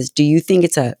choices, do you think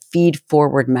it's a feed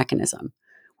forward mechanism?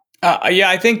 Yeah,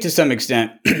 I think to some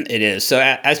extent it is. So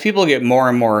as people get more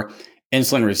and more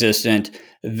insulin resistant,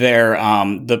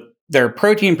 their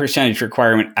protein percentage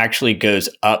requirement actually goes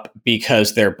up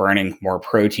because they're burning more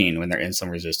protein when they're insulin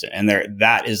resistant, and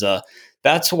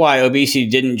that's why obesity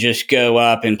didn't just go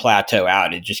up and plateau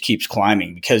out. It just keeps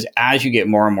climbing because as you get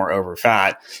more and more over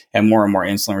fat and more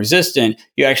insulin resistant,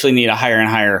 you actually need a higher and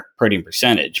higher protein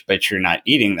percentage, but you're not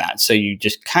eating that. So you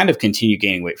just kind of continue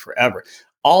gaining weight forever.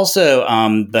 Also,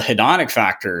 the hedonic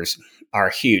factors are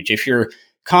huge. If you're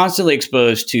constantly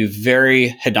exposed to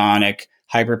very hedonic,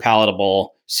 hyperpalatable,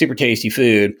 super tasty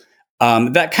food,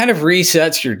 that kind of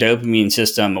resets your dopamine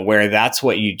system where that's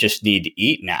what you just need to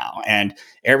eat now. And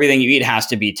everything you eat has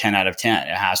to be 10 out of 10.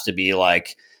 It has to be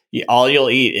like all you'll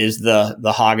eat is the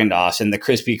Haagen-Dazs and the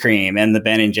Krispy Kreme and the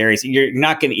Ben & Jerry's. You're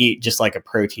not going to eat just like a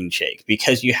protein shake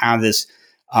because you have this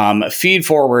feed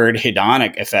forward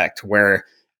hedonic effect where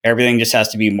everything just has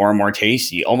to be more and more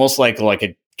tasty, almost like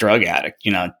a drug addict,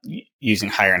 using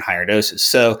higher and higher doses.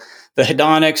 So the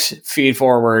hedonics feed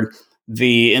forward,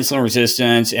 the insulin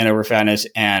resistance and overfatness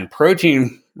and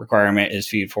protein requirement is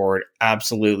feed forward.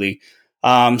 Absolutely.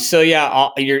 So yeah,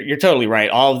 you're totally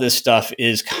right. All of this stuff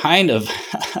is kind of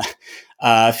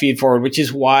feed forward, which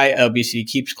is why obesity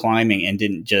keeps climbing and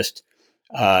didn't just,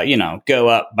 go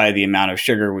up by the amount of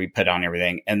sugar we put on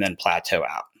everything and then plateau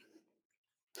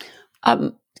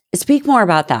out. Speak more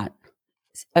about that.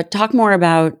 Talk more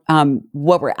about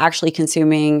what we're actually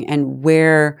consuming and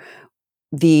where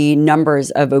the numbers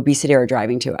of obesity are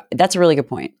driving to. That's a really good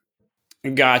point.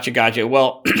 Gotcha.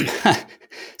 Well,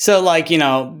 so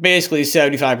basically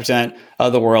 75%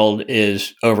 of the world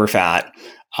is over fat.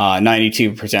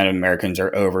 92% of Americans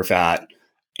are over fat.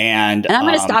 And I'm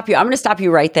going to stop you. I'm going to stop you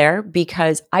right there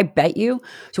because I bet you.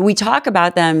 So we talk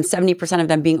about them, 70% of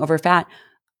them being over fat.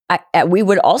 We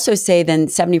would also say then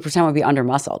 70% would be under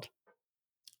muscled.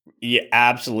 Yeah,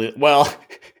 absolutely. Well,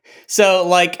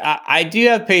 so I do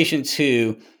have patients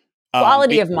who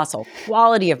quality of muscle.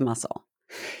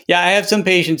 Yeah, I have some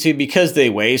patients who, because they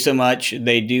weigh so much,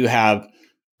 they do have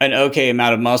an okay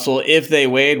amount of muscle if they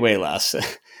weighed way less.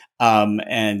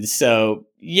 And so,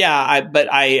 yeah,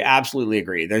 but I absolutely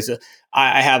agree.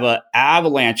 I have an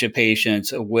avalanche of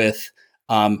patients with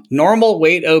normal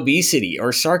weight obesity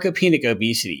or sarcopenic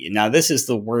obesity. Now, this is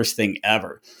the worst thing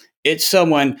ever. It's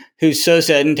someone who's so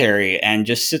sedentary and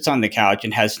just sits on the couch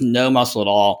and has no muscle at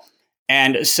all.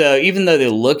 And so even though they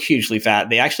look hugely fat,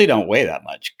 they actually don't weigh that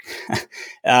much.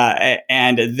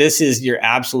 And you're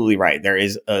absolutely right. There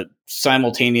is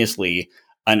simultaneously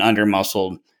an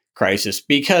undermuscled crisis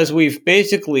because we've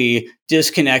basically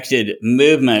disconnected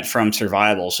movement from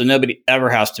survival. So nobody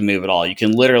ever has to move at all. You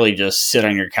can literally just sit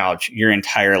on your couch your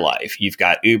entire life. You've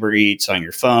got Uber Eats on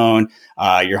your phone,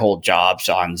 your whole job's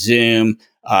on Zoom.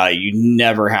 You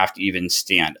never have to even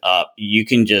stand up. You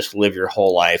can just live your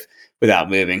whole life without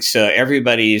moving. So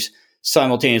everybody's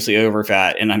simultaneously over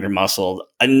fat and under muscled.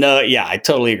 No, yeah, I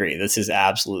totally agree. This is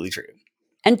absolutely true.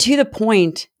 And to the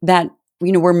point that,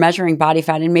 we're measuring body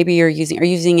fat and maybe are you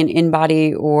using an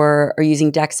InBody or are you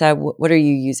using DEXA? What are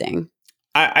you using?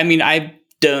 I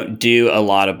don't do a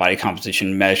lot of body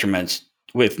composition measurements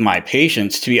with my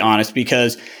patients, to be honest,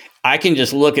 because I can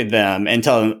just look at them and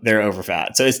tell them they're over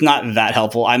fat. So it's not that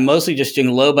helpful. I'm mostly just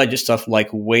doing low budget stuff like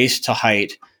waist to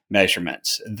height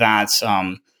measurements. That's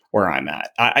where I'm at.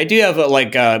 I do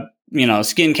have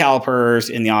skin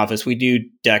calipers in the office. We do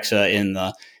DEXA in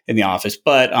the office,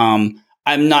 but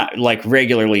I'm not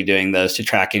regularly doing those to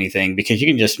track anything because you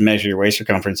can just measure your waist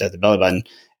circumference at the belly button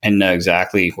and know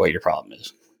exactly what your problem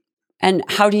is. And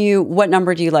what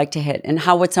number do you like to hit and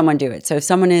how would someone do it? So if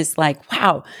someone is like,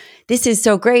 wow, this is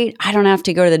so great. I don't have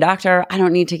to go to the doctor. I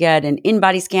don't need to get an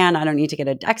InBody scan. I don't need to get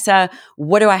a DEXA.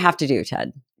 What do I have to do,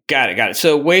 Ted? Got it.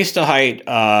 So waist to height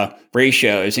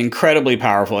ratio is incredibly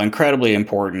powerful, incredibly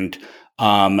important,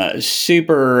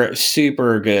 super,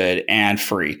 super good and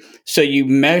free. So you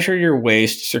measure your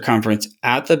waist circumference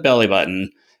at the belly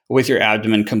button with your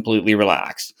abdomen completely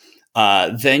relaxed.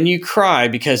 Then you cry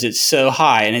because it's so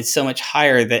high and it's so much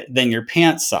higher than your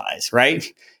pants size, right?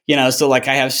 So I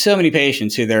have so many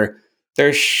patients who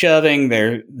they're shoving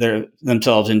their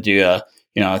themselves into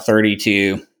a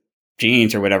 32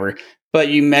 jeans or whatever, but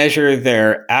you measure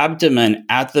their abdomen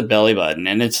at the belly button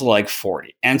and it's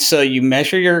 40. And so you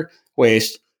measure your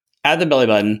waist at the belly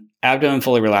button, abdomen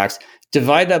fully relaxed,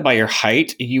 divide that by your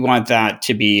height. You want that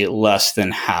to be less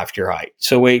than half your height.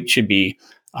 So weight should be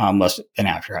less than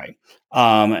half your height.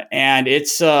 And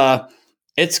it's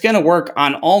going to work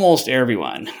on almost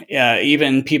everyone,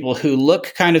 even people who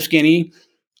look kind of skinny.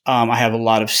 I have a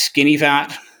lot of skinny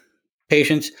fat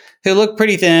patients who look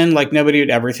pretty thin, like nobody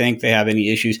would ever think they have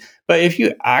any issues. But if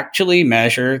you actually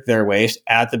measure their waist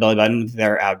at the belly button,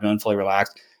 their abdomen fully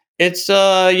relaxed, it's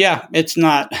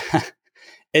not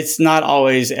it's not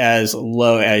always as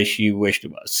low as you wished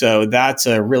it was. So that's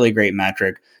a really great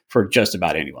metric for just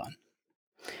about anyone.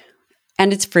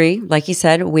 And it's free. Like you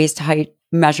said, waist height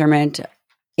measurement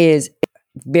is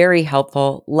very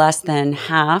helpful. Less than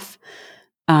half.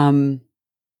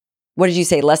 What did you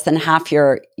say? Less than half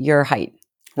your height.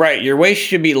 Right. Your waist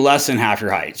should be less than half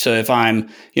your height. So if I'm,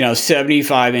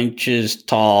 75 inches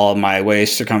tall, my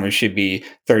waist circumference should be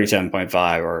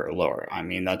 37.5 or lower. I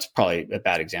mean, that's probably a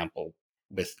bad example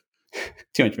with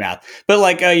too much math. But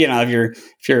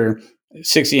if you're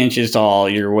 60 inches tall,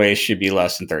 your waist should be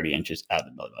less than 30 inches out of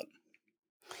the belly button.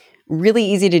 Really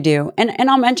easy to do. And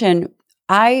I'll mention,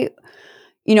 part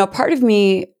of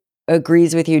me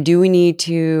agrees with you. Do we need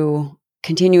to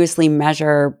continuously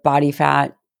measure body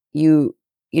fat?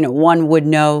 One would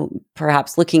know,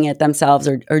 perhaps looking at themselves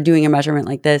or doing a measurement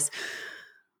like this,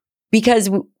 because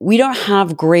we don't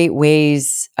have great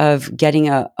ways of getting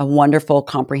a wonderful,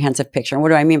 comprehensive picture. And what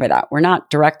do I mean by that? We're not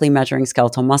directly measuring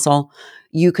skeletal muscle.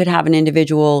 You could have an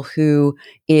individual who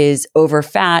is over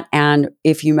fat, and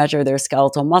if you measure their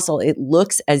skeletal muscle, it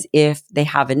looks as if they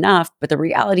have enough. But the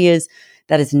reality is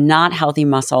that is not healthy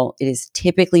muscle. It is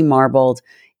typically marbled.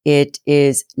 It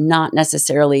is not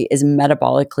necessarily as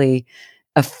metabolically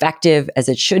effective as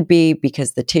it should be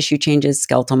because the tissue changes.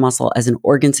 Skeletal muscle as an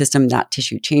organ system, that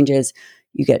tissue changes.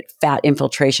 You get fat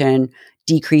infiltration,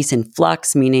 decrease in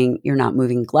flux, meaning you're not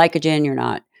moving glycogen, you're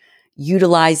not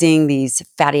utilizing these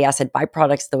fatty acid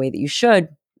byproducts the way that you should.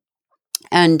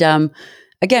 And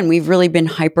again, we've really been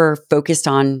hyper focused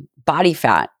on body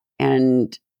fat.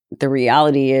 And the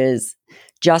reality is,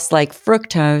 just like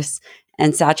fructose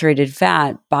and saturated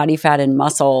fat, body fat and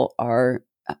muscle are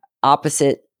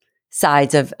opposite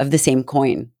sides of the same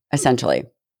coin, essentially.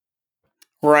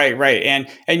 Right.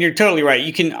 And you're totally right.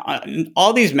 You can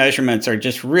all these measurements are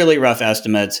just really rough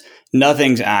estimates.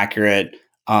 Nothing's accurate.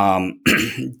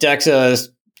 DEXA is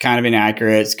kind of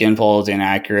inaccurate. Skin fold is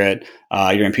inaccurate.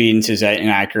 Your impedance is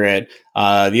inaccurate.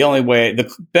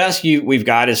 The best we've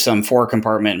got is some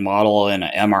 4-compartment model in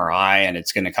an MRI, and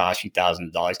it's going to cost you thousands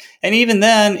of dollars. And even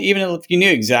then, even if you knew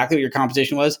exactly what your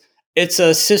composition was, it's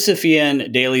a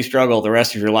Sisyphean daily struggle the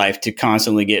rest of your life to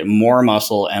constantly get more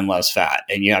muscle and less fat.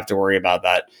 And you have to worry about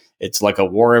that. It's like a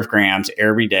war of grams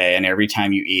every day and every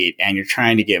time you eat. And you're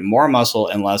trying to get more muscle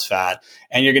and less fat.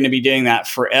 And you're going to be doing that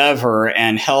forever.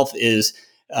 And health is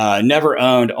never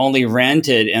owned, only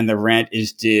rented. And the rent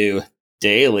is due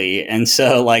daily. And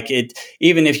so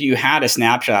even if you had a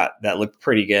snapshot that looked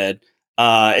pretty good,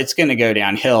 it's going to go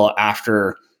downhill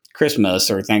after Christmas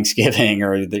or Thanksgiving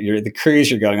or the cruise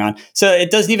you're going on. So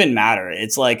it doesn't even matter.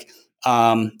 It's like,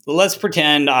 let's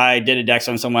pretend I did a DEX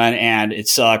on someone and it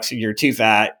sucks. You're too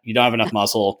fat. You don't have enough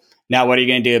muscle. Now, what are you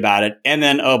going to do about it? And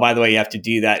then, oh, by the way, you have to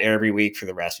do that every week for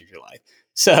the rest of your life.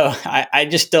 So I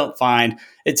just don't find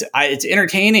it's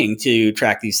entertaining to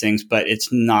track these things, but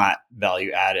it's not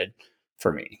value added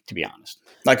for me, to be honest.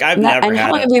 Like I've never had.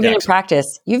 How long have you been in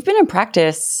practice? You've been in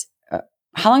practice.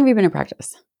 How long have you been in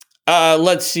practice?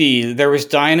 Let's see. There was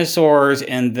dinosaurs,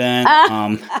 and then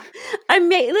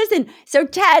listen. So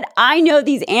Ted, I know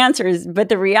these answers, but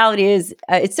the reality is,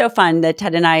 it's so fun that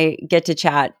Ted and I get to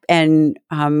chat, and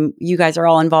you guys are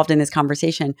all involved in this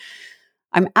conversation.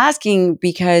 I'm asking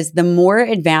because the more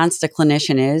advanced a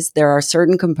clinician is, there are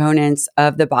certain components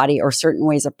of the body or certain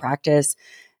ways of practice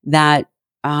that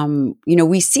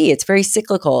we see. It's very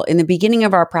cyclical. In the beginning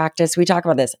of our practice, we talk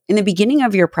about this. In the beginning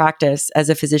of your practice as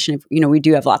a physician, we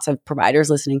do have lots of providers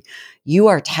listening. You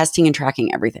are testing and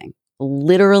tracking everything,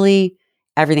 literally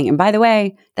everything. And by the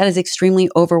way, that is extremely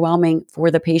overwhelming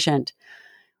for the patient.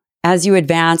 As you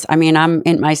advance, I'm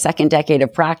in my second decade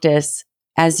of practice.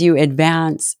 As you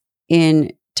advance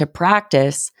into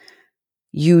practice,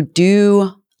 you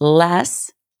do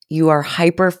less. You are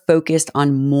hyper focused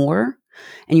on more.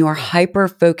 And you are hyper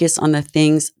focused on the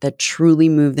things that truly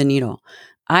move the needle.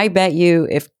 I bet you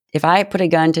if I put a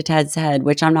gun to Ted's head,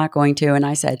 which I'm not going to, and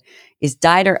I said, is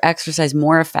diet or exercise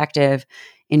more effective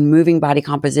in moving body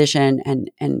composition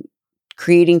and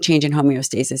creating change in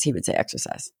homeostasis? He would say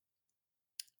exercise.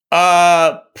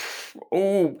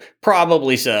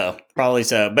 Probably so.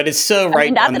 But it's so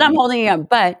right. Not that I'm holding it up,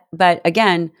 but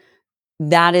again,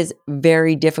 that is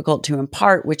very difficult to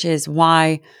impart, which is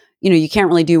why you can't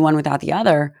really do one without the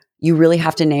other. You really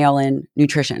have to nail in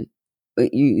nutrition.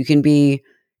 You can be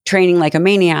training like a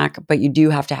maniac, but you do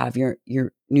have to have your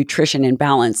nutrition in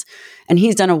balance. And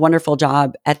he's done a wonderful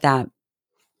job at that.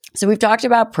 So we've talked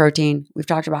about protein. We've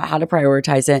talked about how to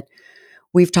prioritize it.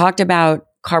 We've talked about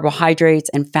carbohydrates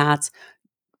and fats.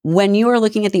 When you are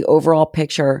looking at the overall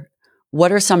picture,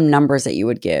 what are some numbers that you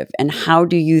would give? And how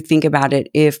do you think about it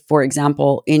if, for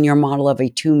example, in your model of a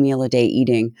 2-meal-a-day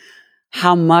eating,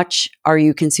 how much are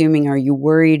you consuming? Are you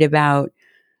worried about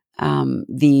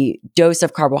the dose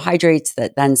of carbohydrates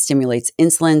that then stimulates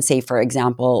insulin, say, for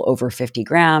example, over 50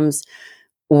 grams?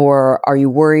 Or are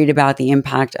you worried about the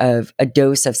impact of a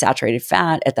dose of saturated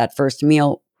fat at that first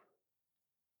meal?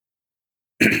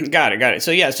 Got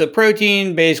it. So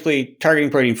protein, basically targeting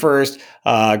protein first,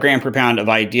 gram per pound of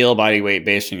ideal body weight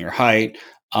based on your height,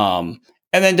 and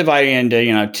then dividing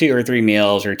into 2 or 3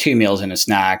 meals or 2 meals and a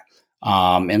snack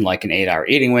in like an 8-hour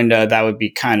eating window. That would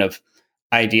be kind of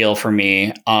ideal for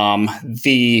me.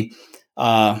 The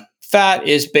fat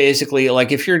is basically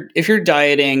like if you're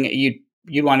dieting,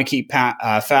 you want to keep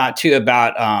fat to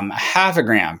about 0.5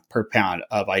 gram per pound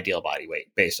of ideal body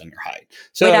weight based on your height.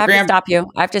 So Wait, I a have to gram. stop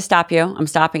you. I'm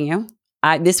stopping you.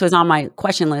 This was on my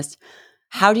question list.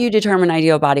 How do you determine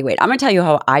ideal body weight? I'm going to tell you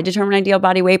how I determine ideal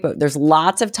body weight, but there's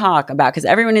lots of talk about, because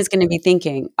everyone is going to be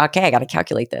thinking, okay, I got to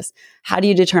calculate this. How do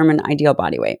you determine ideal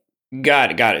body weight?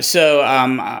 Got it. So,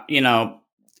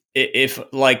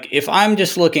 if I'm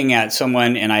just looking at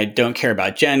someone and I don't care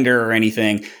about gender or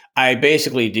anything, I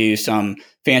basically do some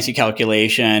fancy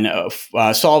calculation of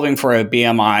solving for a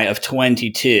BMI of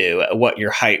 22, what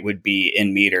your height would be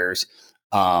in meters.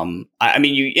 I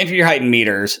mean, you enter your height in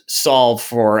meters, solve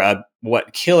for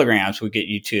what kilograms would get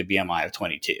you to a BMI of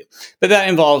 22. But that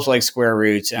involves like square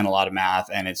roots and a lot of math,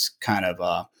 and it's kind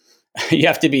of you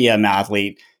have to be a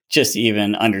mathlete just to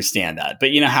even understand that.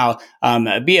 But you know how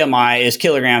BMI is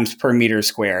kilograms per meter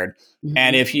squared. Mm-hmm.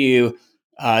 And if you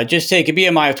just take a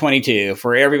BMI of 22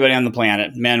 for everybody on the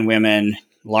planet, men, women,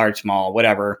 large, small,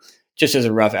 whatever, just as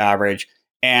a rough average,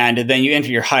 and then you enter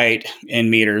your height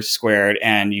in meters squared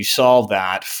and you solve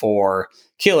that for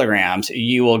kilograms,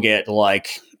 you will get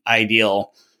like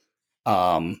ideal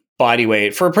body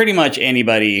weight for pretty much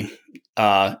anybody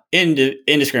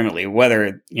indiscriminately,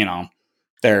 whether,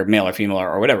 they're male or female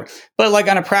or whatever. But like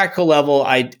on a practical level,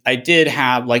 I did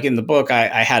have, like in the book,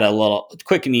 I had a little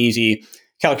quick and easy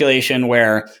calculation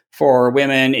where for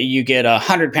women, you get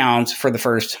 100 pounds for the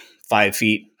first 5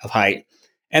 feet of height.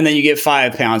 And then you get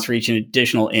 5 pounds for each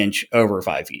additional inch over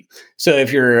 5 feet. So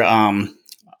if you're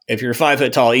 5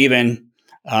 foot tall, even,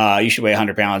 you should weigh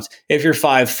 100 pounds. If you're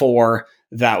 5'4",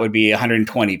 that would be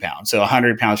 120 pounds. So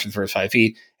 100 pounds for the first 5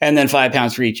 feet, and then 5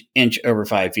 pounds for each inch over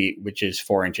 5 feet, which is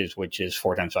 4 inches, which is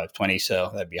 4 times 5, 20.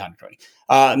 So that'd be 120.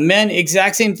 Men,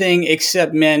 exact same thing,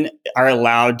 except men are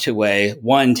allowed to weigh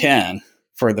 110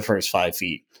 for the first 5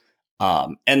 feet,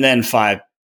 and then 5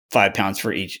 pounds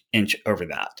for each inch over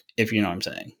that, if you know what I'm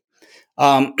saying.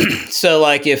 So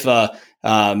like if a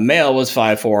male was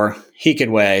 5'4", he could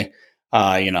weigh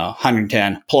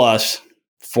 110 plus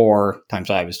 4 times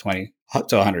 5 is 20,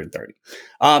 so 130.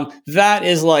 That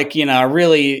is like, a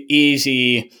really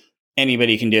easy,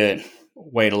 anybody can do it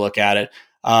way to look at it.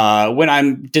 When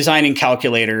I'm designing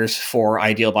calculators for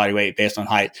ideal body weight based on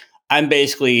height, I'm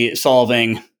basically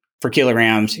solving for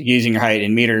kilograms using your height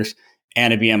in meters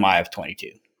and a BMI of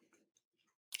 22.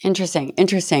 Interesting.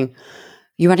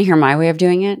 You want to hear my way of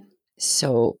doing it?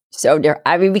 So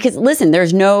I mean, because listen,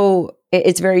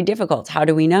 it's very difficult. How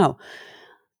do we know?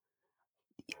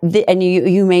 And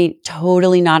you may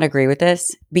totally not agree with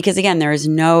this, because again,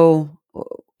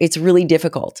 it's really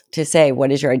difficult to say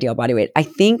what is your ideal body weight. I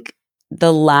think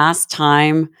the last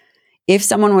time, if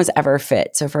someone was ever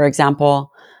fit, so for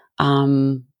example, I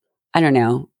don't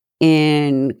know,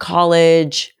 in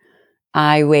college,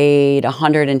 I weighed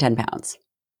 110 pounds,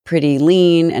 pretty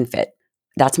lean and fit.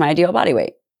 That's my ideal body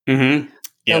weight. Mm-hmm.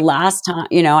 Yep. The last time,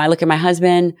 I look at my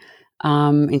husband,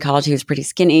 in college, he was pretty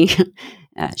skinny,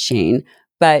 Shane,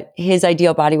 but his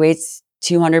ideal body weight's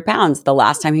 200 pounds. The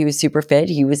last time he was super fit,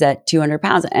 he was at 200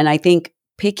 pounds. And I think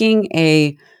picking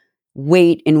a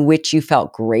weight in which you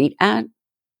felt great at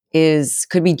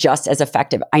could be just as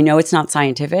effective. I know it's not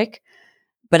scientific,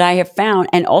 but I have found,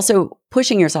 and also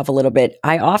pushing yourself a little bit,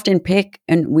 I often pick,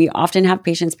 and we often have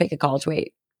patients pick a college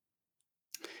weight.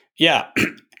 Yeah.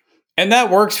 And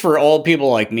that works for old people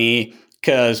like me,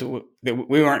 because we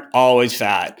weren't always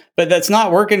fat, but that's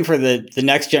not working for the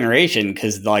next generation,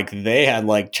 because like they had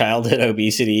like childhood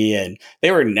obesity and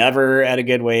they were never at a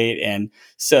good weight. And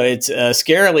so it's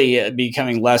scarily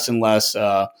becoming less and less,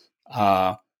 like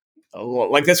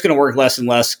that's going to work less and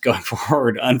less going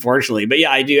forward, unfortunately. But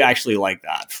yeah, I do actually like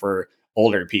that for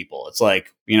older people. It's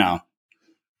like,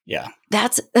 Yeah.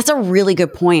 That's a really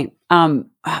good point.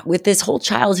 With this whole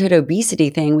childhood obesity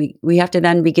thing, we have to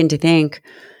then begin to think,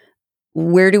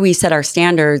 where do we set our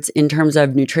standards in terms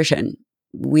of nutrition?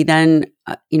 We then,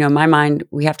 in my mind,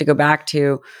 we have to go back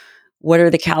to what are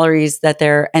the calories that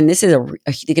they're, and this is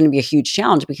going to be a huge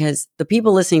challenge because the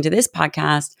people listening to this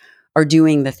podcast are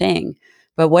doing the thing.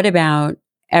 But what about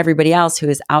everybody else who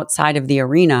is outside of the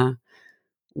arena?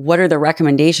 What are the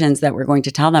recommendations that we're going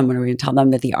to tell them? When are we going to tell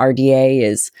them that the RDA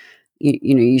is,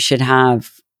 you should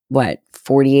have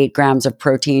 48 grams of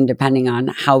protein, depending on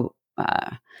how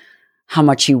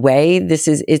much you weigh?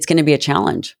 It's going to be a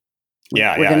challenge.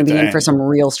 Yeah. We're Yeah. going to be in for some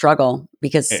real struggle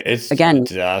because, It's a again,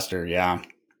 disaster. Yeah.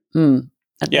 Yeah.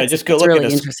 that's Just go look at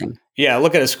really interesting. Yeah.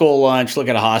 Look at a school lunch, look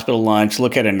at a hospital lunch,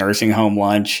 look at a nursing home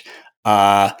lunch.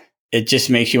 It just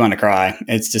makes you want to cry.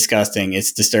 It's disgusting.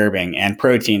 It's disturbing. And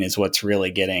protein is what's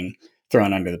really getting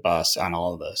thrown under the bus on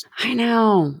all of this. I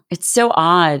know. It's so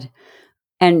odd.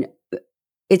 And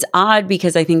it's odd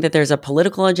because I think that there's a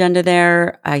political agenda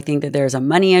there. I think that there's a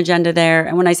money agenda there.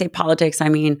 And when I say politics, I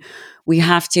mean, we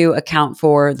have to account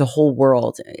for the whole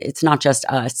world. It's not just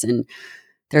us. And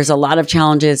there's a lot of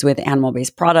challenges with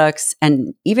animal-based products,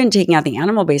 and even taking out the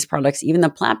animal-based products, even the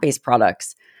plant-based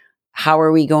products. How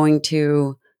are we going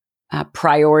to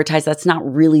prioritize? That's not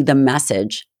really the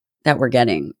message that we're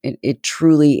getting. It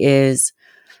truly is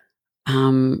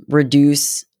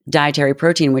reduce dietary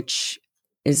protein, which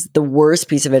is the worst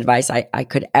piece of advice I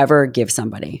could ever give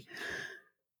somebody.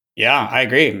 Yeah, I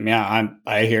agree. Yeah,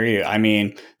 I hear you. I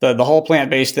mean, the whole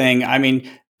plant-based thing, I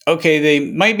mean, okay,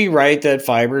 they might be right that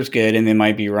fiber is good, and they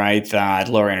might be right that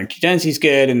lower energy density is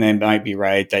good, and they might be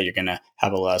right that you're going to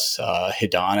have a less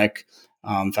hedonic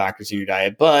factors in your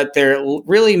diet, but they're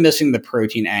really missing the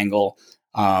protein angle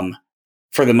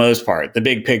for the most part, the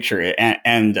big picture.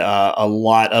 And a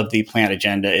lot of the plant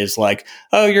agenda is like,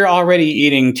 oh, you're already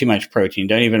eating too much protein.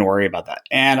 Don't even worry about that.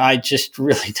 And I just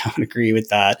really don't agree with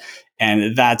that.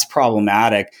 And that's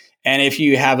problematic. And if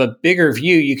you have a bigger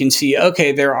view, you can see,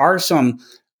 okay, there are some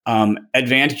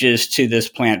advantages to this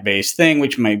plant-based thing,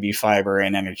 which might be fiber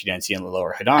and energy density and the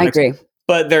lower hedonics. I agree.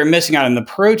 But they're missing out on the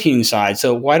protein side.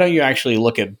 So why don't you actually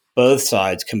look at both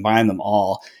sides, combine them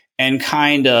all, and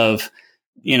kind of,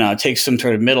 take some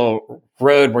sort of middle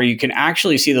road where you can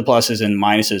actually see the pluses and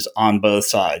minuses on both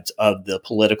sides of the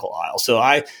political aisle. So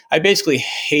I basically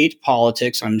hate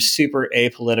politics. I'm super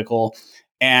apolitical,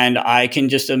 and I can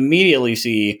just immediately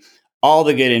see all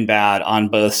the good and bad on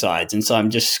both sides. And so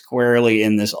I'm just squarely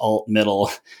in this alt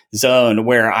middle zone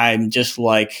where I'm just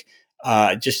like,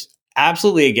 just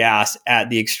absolutely aghast at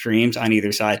the extremes on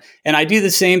either side. And I do the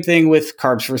same thing with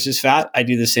carbs versus fat. I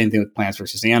do the same thing with plants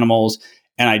versus animals.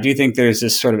 And I do think there's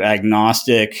this sort of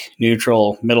agnostic,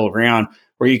 neutral middle ground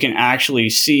where you can actually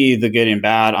see the good and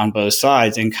bad on both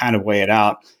sides and kind of weigh it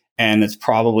out. And it's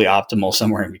probably optimal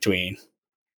somewhere in between.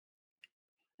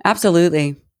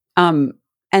 Absolutely. And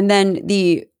then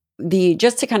the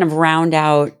just to kind of round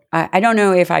out, I don't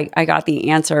know if I got the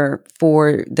answer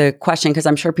for the question, because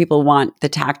I'm sure people want the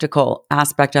tactical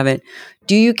aspect of it.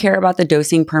 Do you care about the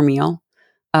dosing per meal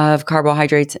of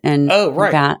carbohydrates and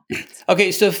fat?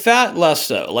 Okay, so fat less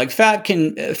so. Like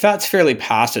fat's fairly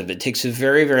passive. It takes a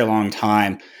very, very long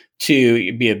time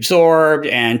to be absorbed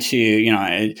and to,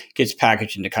 it gets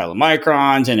packaged into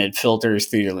chylomicrons and it filters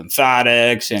through your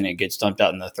lymphatics and it gets dumped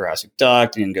out in the thoracic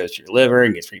duct and goes to your liver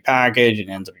and gets repackaged and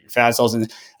ends up in your fat cells.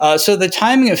 And so the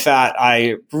timing of fat,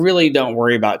 I really don't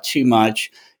worry about too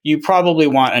much. You probably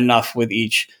want enough with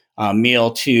each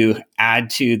meal to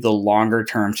add to the longer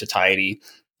term satiety.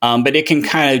 But it can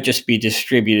kind of just be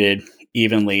distributed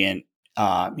evenly and,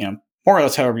 more or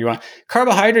less however you want.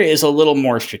 Carbohydrate is a little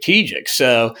more strategic.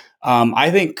 So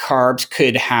I think carbs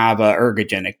could have an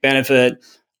ergogenic benefit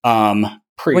pre-workout.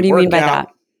 What do you mean by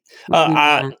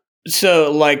that?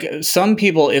 So like some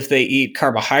people, if they eat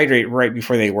carbohydrate right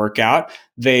before they work out,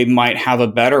 they might have a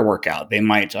better workout. They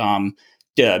might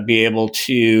be able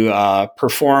to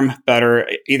perform better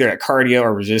either at cardio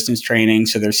or resistance training.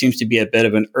 So there seems to be a bit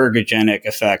of an ergogenic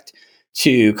effect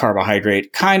to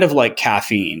carbohydrate, kind of like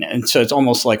caffeine. And so it's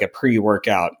almost like a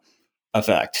pre-workout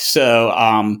effect. So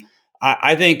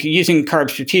I think using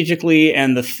carbs strategically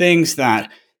and the things that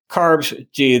carbs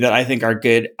do that I think are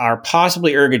good are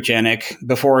possibly ergogenic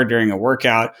before or during a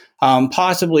workout,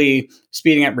 possibly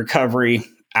speeding up recovery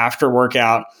after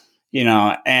workout,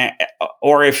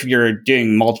 or if you're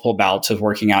doing multiple bouts of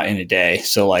working out in a day.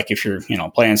 So like if you're,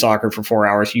 playing soccer for 4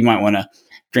 hours, you might want to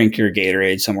drink your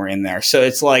Gatorade somewhere in there. So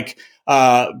it's like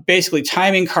basically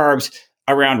timing carbs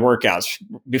around workouts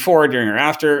before, during, or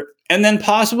after. And then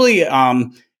possibly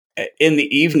in the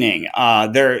evening,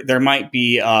 there might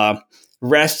be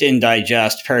rest and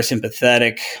digest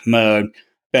parasympathetic mode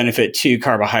benefit to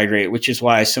carbohydrate, which is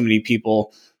why so many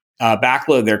people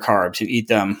backload their carbs and eat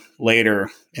them later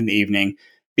in the evening,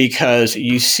 because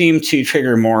you seem to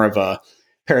trigger more of a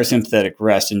parasympathetic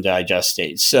rest and digest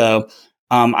state. So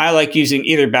I like using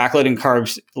either backloading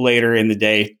carbs later in the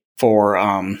day for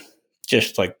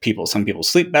just like some people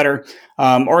sleep better,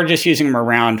 or just using them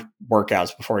around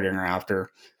workouts before, during, or after.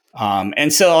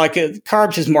 And so like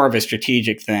carbs is more of a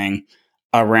strategic thing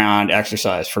around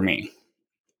exercise for me.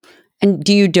 And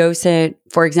do you dose it?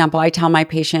 For example, I tell my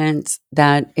patients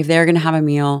that if they're going to have a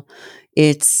meal,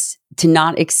 it's to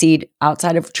not exceed,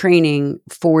 outside of training,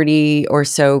 40 or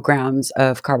so grams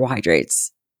of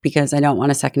carbohydrates, because I don't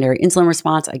want a secondary insulin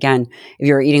response. Again, if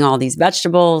you're eating all these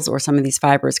vegetables or some of these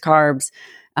fibrous carbs,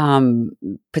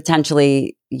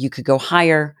 potentially you could go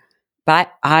higher.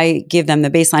 But I give them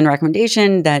the baseline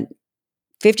recommendation that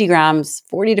 50 grams,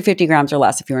 40 to 50 grams or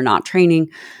less if you're not training.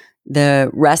 The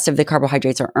rest of the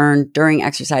carbohydrates are earned during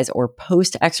exercise or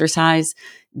post-exercise.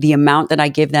 The amount that I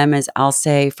give them is, I'll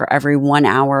say, for every 1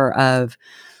 hour of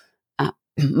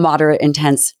moderate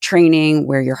intense training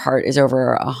where your heart is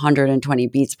over 120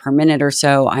 beats per minute or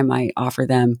so, I might offer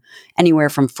them anywhere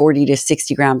from 40 to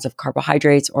 60 grams of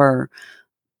carbohydrates or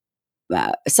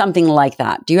something like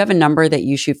that. Do you have a number that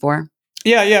you shoot for?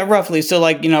 Yeah, roughly. So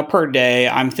like, per day,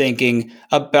 I'm thinking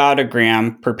about a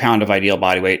gram per pound of ideal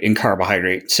body weight in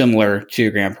carbohydrate, similar to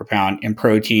a gram per pound in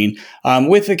protein,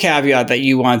 with the caveat that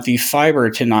you want the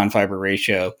fiber to non-fiber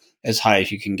ratio as high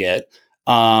as you can get.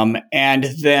 And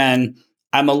then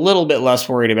I'm a little bit less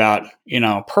worried about,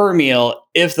 per meal,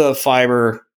 if the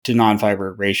fiber to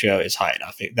non-fiber ratio is high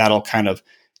enough. That'll kind of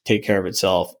take care of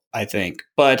itself, I think.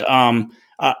 But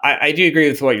I do agree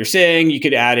with what you're saying. You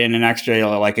could add in an extra,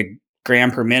 like a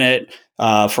gram per minute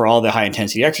for all the high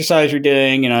intensity exercise you're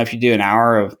doing. If you do an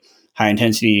hour of high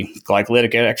intensity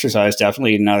glycolytic exercise,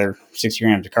 definitely another 60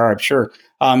 grams of carbs. Sure.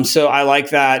 So I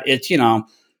like that. It's,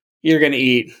 you're going to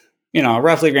eat,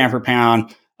 roughly a gram per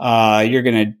pound. You're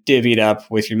going to divvy it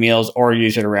up with your meals or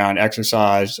use it around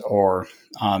exercise or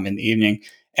in the evening.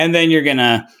 And then you're going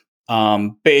to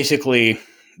basically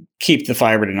keep the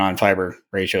fiber to non-fiber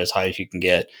ratio as high as you can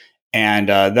get. And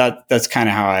that's kind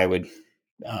of how I would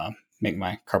make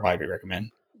my carbohydrate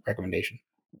recommendation.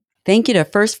 Thank you to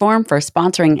First Form for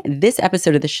sponsoring this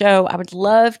episode of the show. I would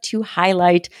love to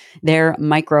highlight their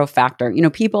micro factor.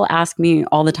 People ask me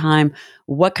all the time,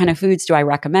 what kind of foods do I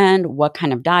recommend? What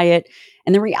kind of diet?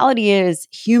 And the reality is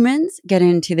humans get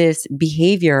into this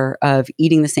behavior of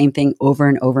eating the same thing over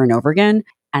and over and over again.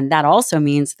 And that also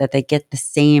means that they get the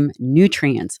same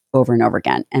nutrients over and over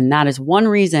again. And that is one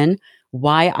reason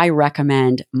why I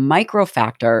recommend Micro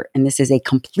Factor. And this is a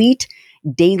complete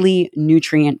daily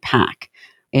nutrient pack.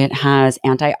 It has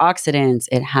antioxidants,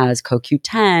 it has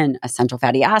CoQ10, essential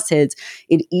fatty acids.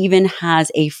 It even has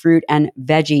a fruit and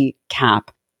veggie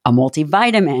cap, a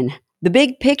multivitamin. The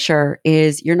big picture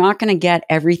is you're not going to get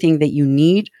everything that you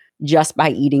need just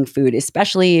by eating food,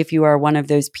 especially if you are one of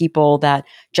those people that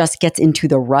just gets into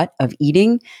the rut of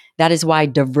eating. That is why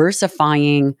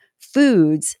diversifying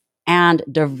foods and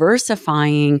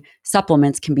diversifying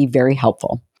supplements can be very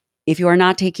helpful. If you are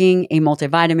not taking a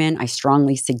multivitamin, I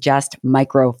strongly suggest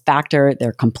Micro Factor.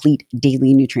 They're complete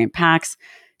daily nutrient packs.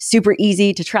 Super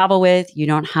easy to travel with. You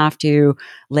don't have to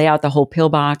lay out the whole pill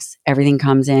box. Everything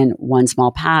comes in one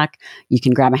small pack. You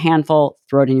can grab a handful,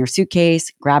 throw it in your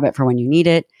suitcase, grab it for when you need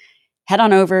it. Head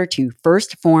on over to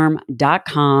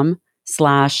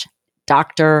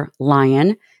firstform.com/Dr.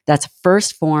 Lion. That's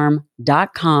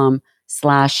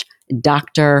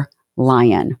firstform.com/Dr.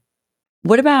 Lion.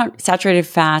 What about saturated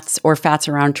fats or fats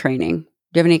around training? Do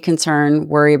you have any concern,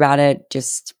 worry about it?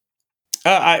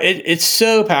 It's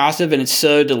so passive and it's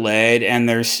so delayed, and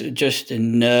there's just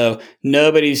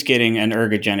nobody's getting an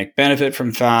ergogenic benefit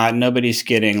from fat. Nobody's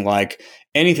getting like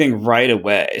anything right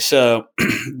away. So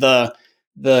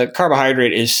the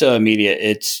carbohydrate is so immediate.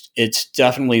 It's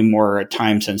definitely more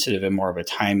time sensitive and more of a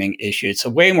timing issue. It's a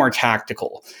way more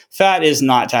tactical. Fat is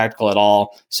not tactical at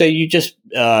all. So you just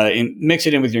mix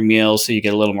it in with your meals so you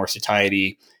get a little more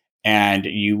satiety. And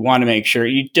you want to make sure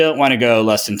you don't want to go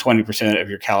less than 20% of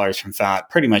your calories from fat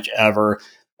pretty much ever.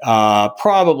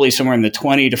 Probably somewhere in the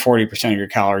 20 to 40% of your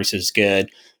calories is good.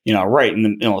 Right in the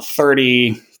middle,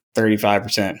 30,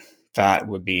 35% fat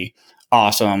would be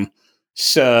awesome.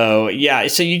 So yeah,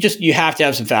 so you have to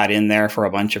have some fat in there for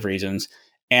a bunch of reasons.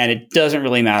 And it doesn't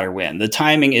really matter when. The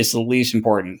timing is the least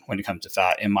important when it comes to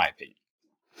fat, in my opinion.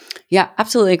 Yeah,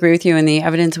 absolutely agree with you. And the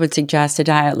evidence would suggest a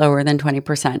diet lower than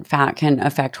 20% fat can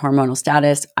affect hormonal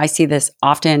status. I see this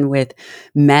often with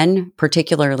men,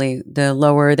 particularly the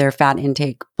lower their fat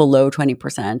intake below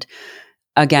 20%,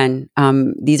 again,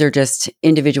 these are just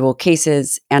individual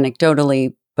cases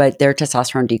anecdotally, but their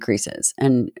testosterone decreases.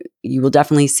 And you will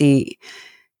definitely see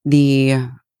the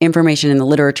information in the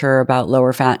literature about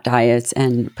lower fat diets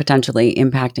and potentially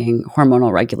impacting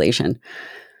hormonal regulation.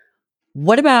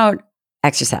 What about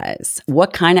exercise?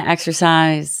 What kind of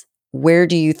exercise? Where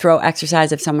do you throw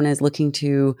exercise if someone is looking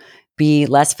to be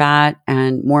less fat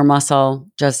and more muscle,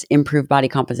 just improve body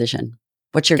composition?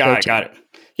 What's your Got it. go-to? Got it.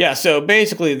 Yeah. So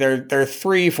basically, there are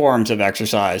three forms of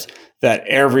exercise that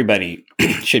everybody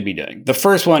should be doing. The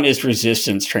first one is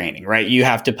resistance training, right? You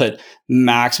have to put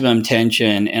maximum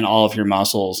tension in all of your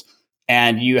muscles,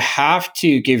 and you have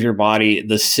to give your body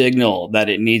the signal that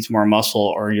it needs more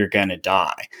muscle or you're going to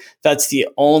die. That's the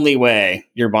only way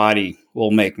your body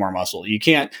will make more muscle. You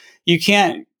can't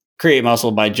create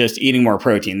muscle by just eating more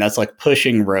protein. That's like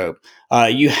pushing rope.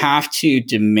 You have to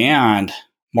demand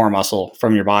more muscle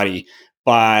from your body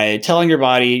by telling your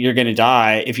body you're going to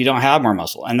die if you don't have more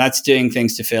muscle. And that's doing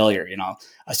things to failure,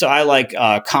 So I like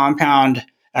compound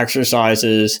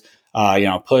exercises,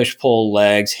 push, pull,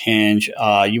 legs, hinge.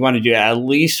 You want to do it at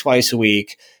least twice a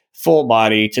week, full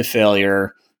body to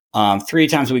failure, 3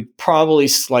 times a week, probably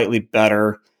slightly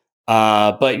better.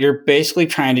 But you're basically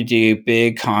trying to do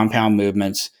big compound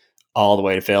movements all the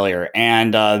way to failure.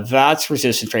 And that's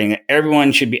resistance training that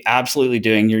everyone should be absolutely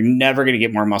doing. You're never going to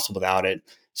get more muscle without it.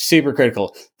 Super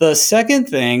critical. The second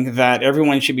thing that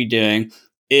everyone should be doing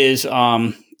is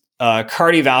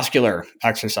cardiovascular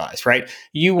exercise, right?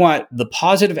 You want the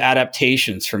positive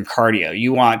adaptations from cardio.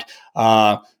 You want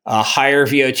a higher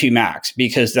VO2 max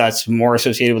because that's more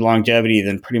associated with longevity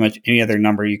than pretty much any other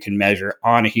number you can measure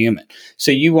on a human.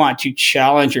 So you want to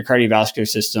challenge your cardiovascular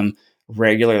system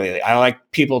regularly. I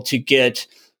like people to get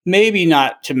maybe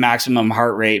not to maximum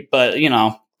heart rate, but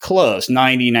close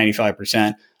 90,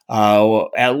 95%.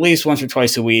 At least once or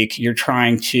twice a week, you're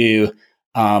trying to,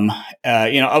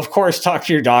 of course, talk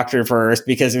to your doctor first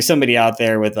because there's somebody out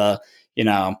there with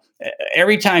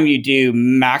every time you do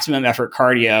maximum effort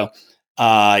cardio,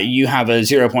 you have a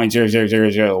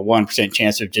 0.00001%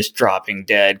 chance of just dropping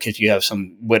dead because you have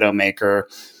some widowmaker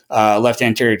left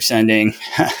anterior descending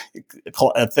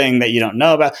a thing that you don't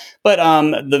know about. But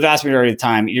the vast majority of the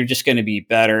time, you're just going to be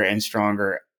better and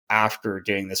stronger after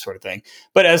doing this sort of thing.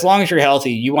 But as long as you're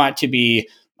healthy, you want to be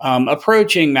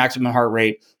approaching maximum heart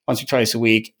rate once or twice a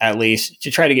week, at least,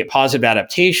 to try to get positive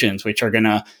adaptations, which are going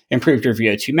to improve your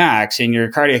VO2 max and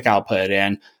your cardiac output.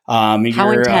 And how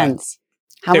intense?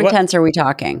 How intense are we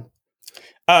talking?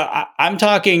 I'm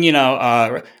talking,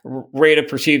 rate of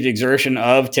perceived exertion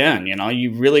of 10.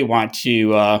 You really want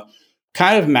to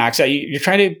kind of max out. You're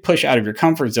trying to push out of your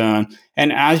comfort zone.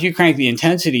 And as you crank the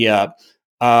intensity up,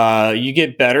 you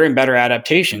get better and better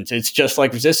adaptations. It's just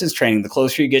like resistance training. The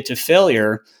closer you get to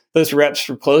failure, those reps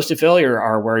for close to failure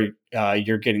are where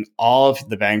you're getting all of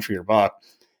the bang for your buck.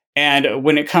 And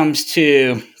when it comes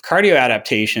to cardio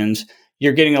adaptations,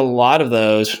 you're getting a lot of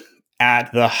those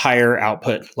at the higher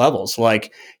output levels.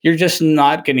 Like you're just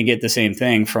not going to get the same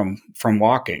thing from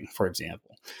walking, for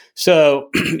example. So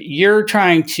you're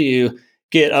trying to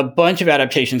get a bunch of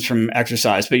adaptations from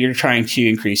exercise, but you're trying to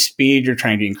increase speed, you're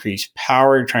trying to increase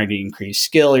power, you're trying to increase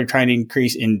skill, you're trying to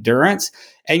increase endurance,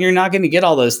 and you're not going to get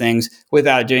all those things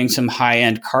without doing some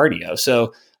high-end cardio.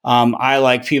 So I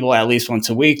like people at least once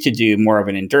a week to do more of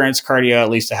an endurance cardio, at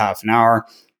least a half an hour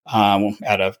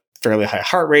at a fairly high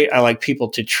heart rate. I like people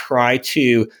to try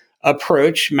to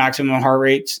approach maximum heart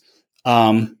rates,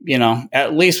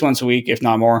 at least once a week, if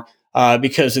not more,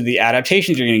 because of the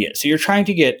adaptations you're going to get. So you're trying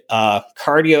to get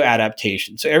cardio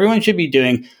adaptation. So everyone should be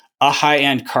doing a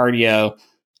high-end cardio,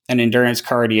 an endurance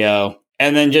cardio,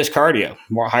 and then just cardio,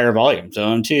 more higher volume,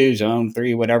 zone 2, zone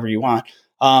 3, whatever you want.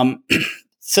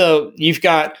 So you've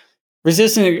got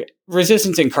resistance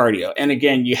and cardio. And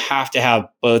again, you have to have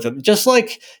both of them. Just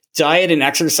like diet and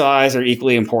exercise are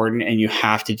equally important, and you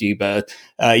have to do both.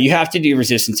 You have to do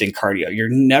resistance and cardio. You're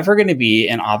never going to be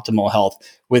in optimal health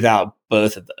without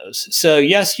both of those. So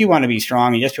yes, you want to be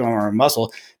strong, and yes, you want more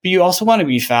muscle, but you also want to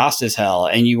be fast as hell,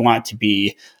 and you want to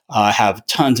be have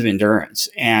tons of endurance.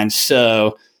 And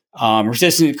so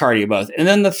resistance and cardio both. And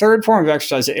then the third form of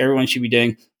exercise that everyone should be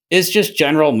doing is just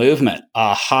general movement,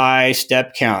 a high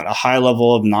step count, a high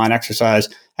level of non-exercise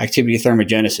activity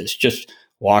thermogenesis, just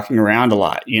walking around a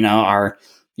lot. Your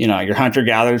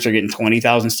hunter-gatherers are getting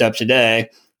 20,000 steps a day,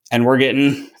 and we're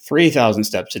getting 3,000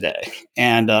 steps a day.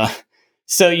 And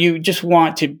so you just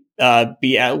want to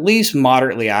be at least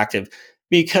moderately active,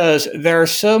 because there are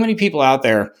so many people out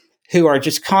there who are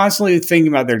just constantly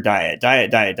thinking about their diet.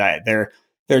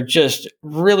 They're just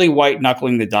really white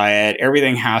knuckling the diet.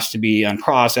 Everything has to be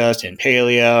unprocessed and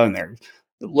paleo, and they're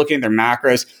looking at their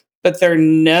macros. but they're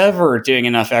never doing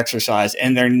enough exercise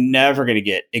and they're never going to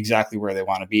get exactly where they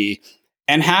want to be.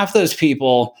 And half those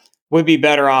people would be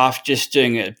better off just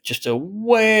doing just a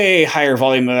way higher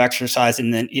volume of exercise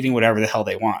and then eating whatever the hell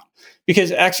they want.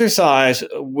 Because exercise,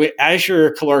 as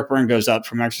your caloric burn goes up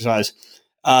from exercise,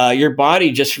 your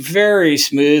body just very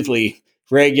smoothly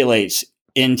regulates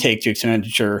intake to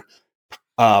expenditure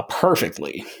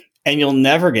perfectly. And you'll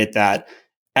never get that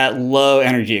at low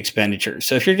energy expenditure.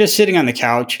 So if you're just sitting on the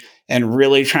couch and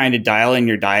really trying to dial in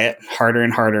your diet harder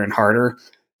and harder and harder,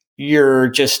 you're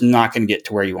just not going to get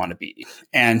to where you want to be.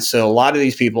 And so a lot of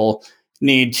these people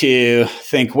need to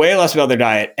think way less about their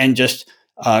diet and just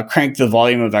crank the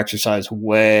volume of exercise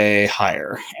way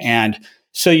higher. And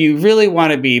so you really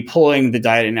want to be pulling the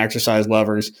diet and exercise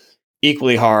levers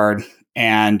equally hard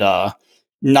and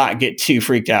not get too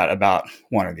freaked out about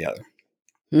one or the other.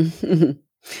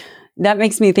 That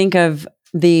makes me think of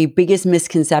the biggest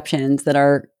misconceptions that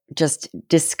are just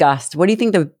discussed. What do you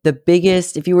think the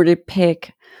biggest, if you were to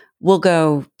pick, we'll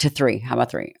go to 3. How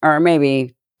about 3? Or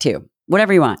maybe 2,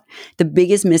 whatever you want. The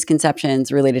biggest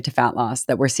misconceptions related to fat loss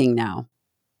that we're seeing now.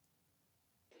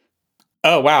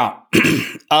 Oh, wow.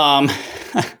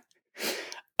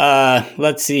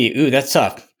 Let's see. Ooh, that's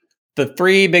tough. The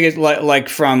 3 biggest, like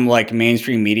from like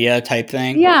mainstream media type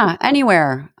thing. Yeah,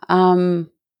 anywhere.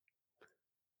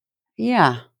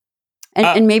 Yeah.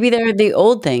 And maybe they're the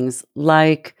old things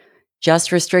like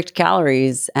just restrict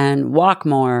calories and walk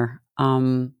more.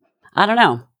 I don't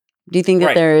know. Do you think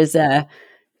that there is a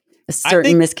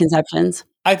certain misconceptions?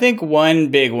 I think one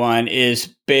big one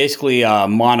is basically a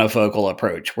monofocal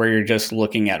approach where you're just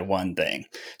looking at one thing.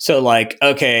 So like,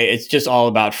 okay, it's just all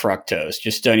about fructose.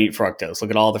 Just don't eat fructose.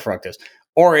 Look at all the fructose.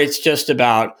 Or it's just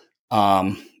about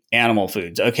animal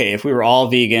foods. Okay, if we were all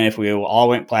vegan, if we all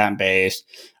went plant-based,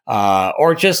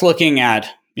 or just looking at,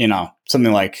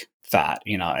 something like fat,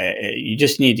 you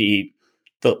just need to eat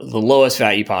the lowest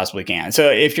fat you possibly can. So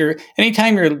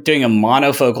anytime you're doing a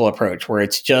monofocal approach where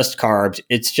it's just carbs,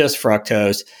 it's just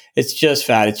fructose, it's just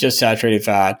fat, it's just saturated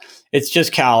fat, it's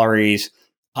just calories,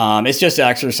 it's just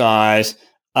exercise,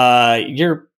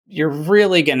 you're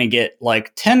really going to get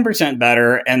like 10%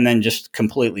 better and then just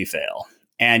completely fail.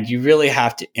 And you really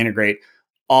have to integrate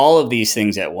all of these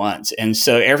things at once. And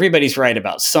so everybody's right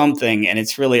about something, and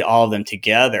it's really all of them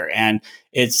together. And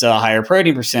it's a higher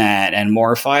protein percent and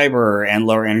more fiber and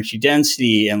lower energy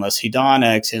density and less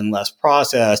hedonics and less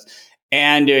processed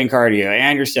and doing cardio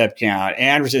and your step count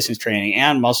and resistance training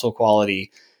and muscle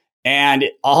quality. And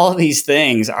all these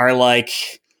things are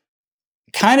like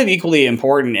kind of equally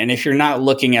important. And if you're not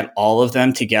looking at all of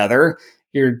them together,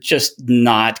 you're just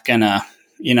not gonna,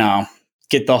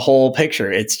 get the whole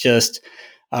picture. It's just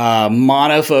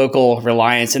monofocal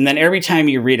reliance. And then every time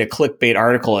you read a clickbait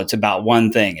article, it's about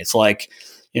one thing. It's like,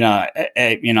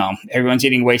 everyone's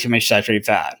eating way too much saturated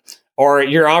fat, or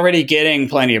you're already getting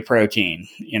plenty of protein.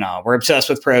 We're obsessed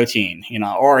with protein,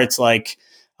 or it's like,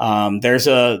 there's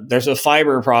a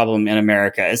fiber problem in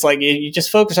America. It's like, you just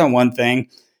focus on one thing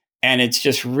and it's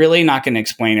just really not going to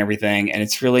explain everything. And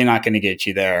it's really not going to get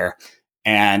you there.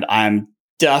 And I'm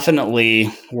definitely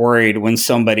worried when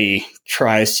somebody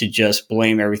tries to just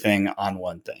blame everything on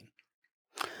one thing.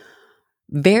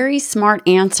 Very smart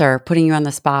answer, putting you on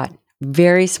the spot.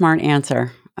 Very smart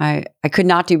answer. I could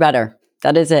not do better.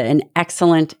 That is an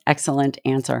excellent, excellent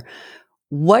answer.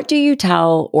 What do you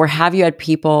tell, or have you had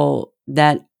people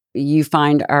that you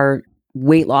find are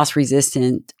weight loss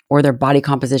resistant or their body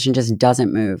composition just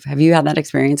doesn't move? Have you had that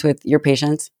experience with your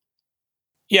patients?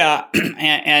 Yeah,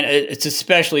 and it's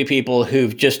especially people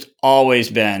who've just always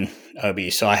been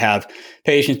obese. So I have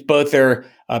patients, both their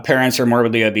parents are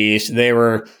morbidly obese. They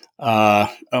were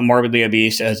morbidly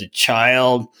obese as a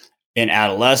child, in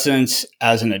adolescence,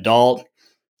 as an adult.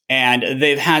 And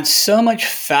they've had so much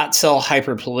fat cell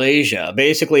hyperplasia.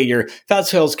 Basically, your fat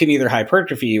cells can either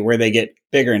hypertrophy, where they get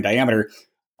bigger in diameter,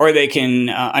 or they can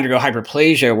undergo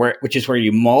hyperplasia, which is where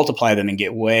you multiply them and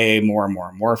get way more and more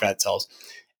and more fat cells.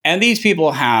 And these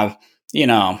people have,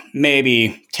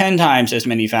 maybe 10 times as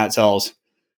many fat cells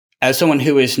as someone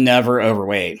who is never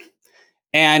overweight.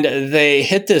 And they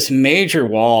hit this major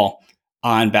wall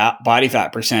on body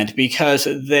fat percent because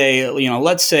they,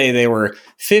 let's say they were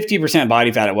 50%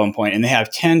 body fat at one point and they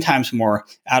have 10 times more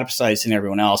adipocytes than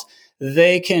everyone else.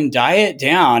 They can diet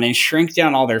down and shrink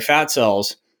down all their fat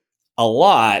cells a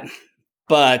lot,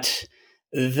 but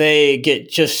they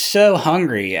get just so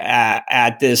hungry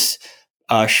at this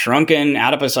shrunken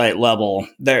adipocyte level.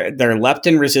 Their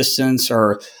leptin resistance,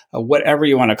 or whatever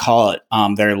you want to call it,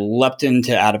 their leptin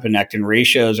to adiponectin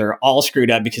ratios are all screwed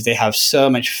up because they have so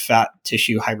much fat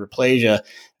tissue hyperplasia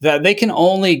that they can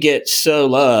only get so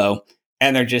low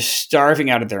and they're just starving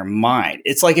out of their mind.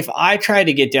 It's like if I tried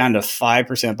to get down to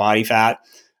 5% body fat,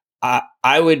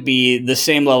 I would be the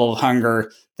same level of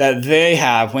hunger that they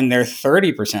have when they're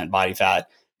 30% body fat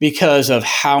because of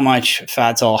how much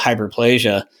fat cell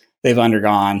hyperplasia they've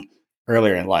undergone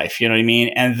earlier in life. You know what I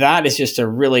mean? And that is just a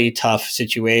really tough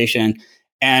situation.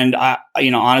 And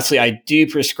honestly, I do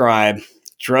prescribe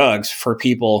drugs for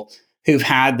people who've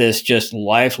had this just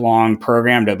lifelong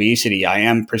programmed obesity. I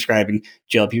am prescribing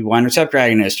GLP-1 receptor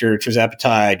agonist, your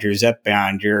tirzepatide, your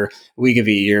Zepbound, your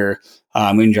Wegovy, your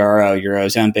Mounjaro, your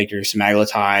Ozempic, your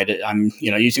semaglutide. I'm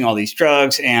using all these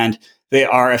drugs, and they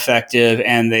are effective,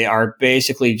 and they are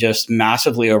basically just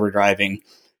massively overdriving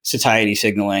satiety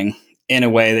signaling in a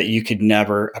way that you could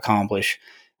never accomplish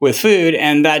with food.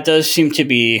 And that does seem to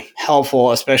be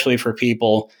helpful, especially for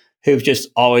people who've just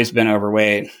always been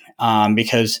overweight,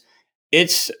 because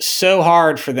it's so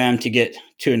hard for them to get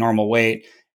to a normal weight.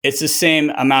 It's the same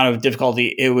amount of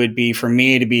difficulty it would be for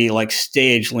me to be like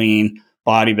stage lean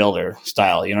bodybuilder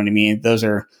style. You know what I mean? Those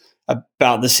are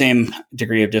about the same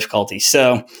degree of difficulty.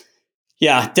 So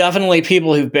yeah, definitely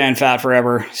people who've been fat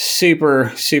forever,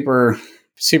 super, super,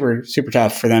 super, super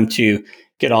tough for them to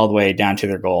get all the way down to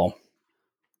their goal.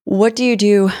 What do you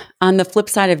do on the flip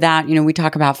side of that? We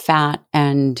talk about fat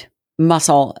and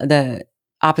muscle, the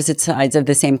opposite sides of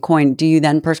the same coin. Do you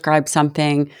then prescribe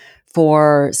something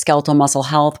for skeletal muscle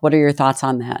health? What are your thoughts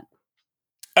on that?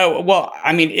 Oh, well,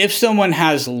 I mean, if someone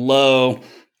has low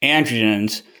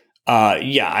androgens,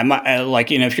 yeah, I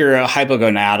might if you're a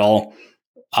hypogonadal,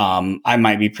 I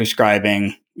might be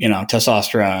prescribing,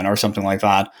 testosterone or something like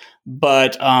that.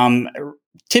 But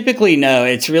typically, no,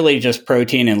 it's really just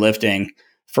protein and lifting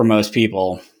for most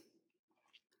people.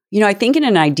 I think in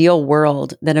an ideal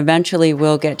world that eventually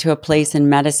we'll get to a place in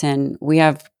medicine, we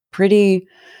have pretty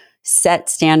set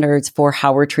standards for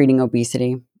how we're treating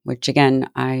obesity, which again,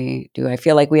 I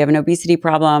feel like we have an obesity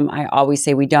problem. I always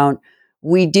say we don't.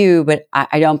 We do, but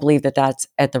I don't believe that that's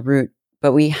at the root.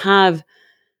 But we have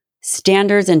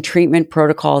standards and treatment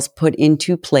protocols put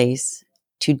into place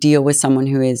to deal with someone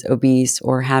who is obese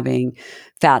or having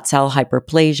fat cell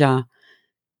hyperplasia.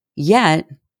 Yet,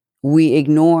 we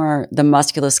ignore the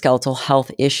musculoskeletal health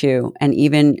issue and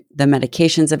even the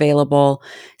medications available.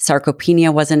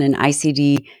 Sarcopenia wasn't an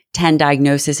ICD-10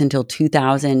 diagnosis until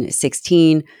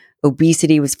 2016.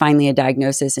 Obesity was finally a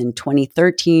diagnosis in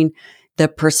 2013. The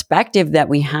perspective that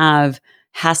we have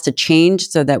has to change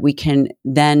so that we can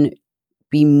then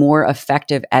be more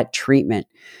effective at treatment.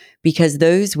 Because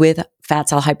those with fat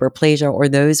cell hyperplasia or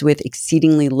those with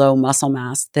exceedingly low muscle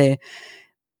mass, the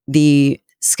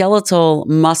skeletal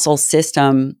muscle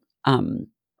system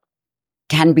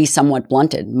can be somewhat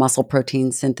blunted. Muscle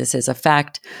protein synthesis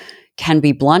effect can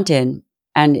be blunted.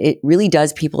 And it really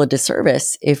does people a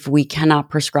disservice if we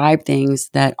cannot prescribe things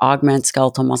that augment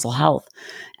skeletal muscle health.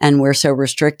 And we're so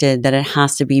restricted that it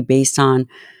has to be based on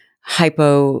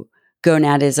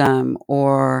hypogonadism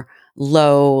or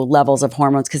low levels of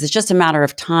hormones, because it's just a matter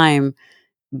of time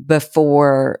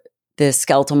before the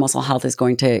skeletal muscle health is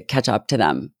going to catch up to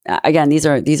them. Again, these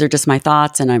are just my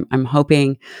thoughts, and I'm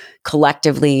hoping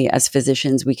collectively as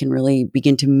physicians we can really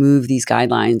begin to move these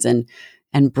guidelines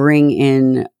and bring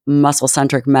in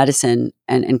muscle-centric medicine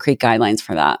and create guidelines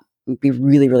for that. It would be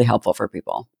really, really helpful for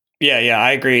people. Yeah,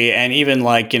 I agree. And even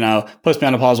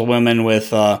postmenopausal women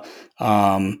with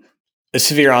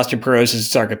severe osteoporosis,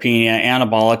 sarcopenia,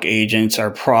 anabolic agents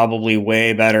are probably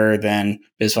way better than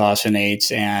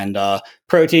bisphosphonates, and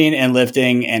protein and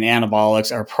lifting and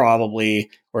anabolics are probably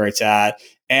where it's at.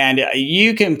 And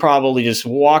you can probably just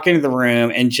walk into the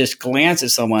room and just glance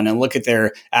at someone and look at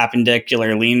their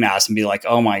appendicular lean mass and be like,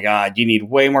 oh my God, you need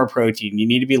way more protein. You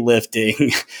need to be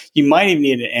lifting. You might even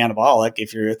need an anabolic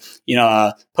if you're,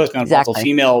 a postmenopausal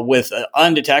female with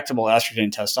undetectable estrogen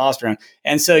and testosterone.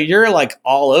 And so you're like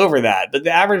all over that. But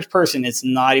the average person, it's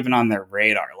not even on their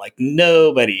radar. Like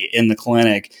nobody in the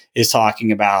clinic is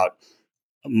talking about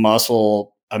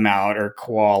muscle amount or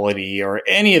quality or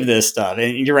any of this stuff.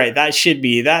 And you're right, that should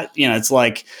be that, it's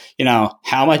like,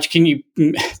 how much can you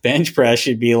bench press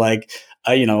should be like,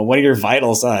 one of your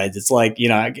vital signs. It's like,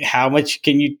 how much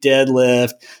can you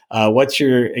deadlift? What's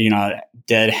your,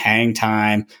 dead hang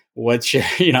time? What's your,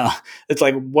 it's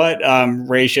like what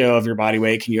ratio of your body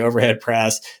weight can you overhead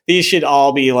press? These should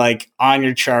all be like on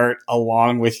your chart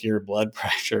along with your blood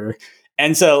pressure.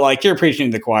 And so like you're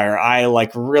preaching to the choir. I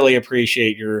like really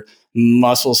appreciate your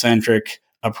muscle centric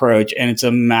approach. And it's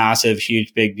a massive,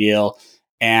 huge, big deal.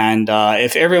 And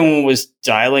if everyone was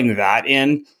dialing that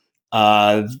in,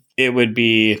 it would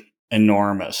be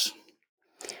enormous.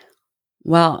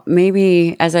 Well,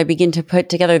 maybe as I begin to put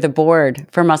together the board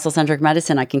for muscle centric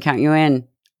medicine, I can count you in.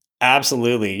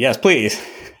 Absolutely. Yes, please.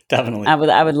 Definitely.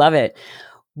 I would love it.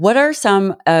 What are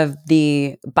some of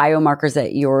the biomarkers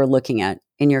that you're looking at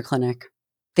in your clinic?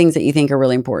 Things that you think are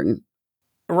really important?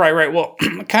 Right, right. Well,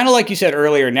 kind of like you said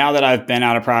earlier, now that I've been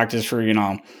out of practice for,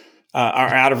 or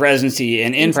out of residency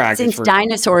and in practice Since for,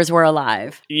 dinosaurs were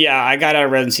alive. yeah, I got out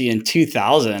of residency in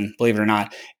 2000, believe it or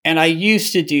not. And I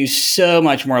used to do so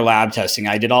much more lab testing.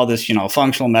 I did all this,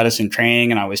 functional medicine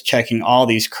training, and I was checking all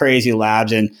these crazy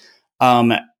labs. And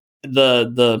um,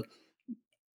 the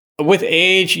with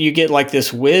age, you get like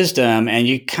this wisdom, and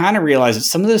you kind of realize that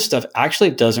some of this stuff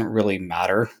actually doesn't really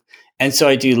matter. And so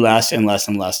I do less and less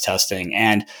and less testing.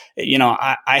 And,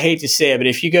 I hate to say it, but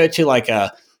if you go to like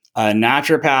a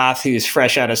naturopath who's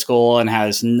fresh out of school and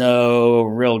has no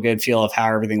real good feel of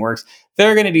how everything works,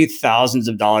 they're going to do thousands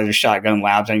of dollars of shotgun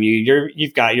labs on you.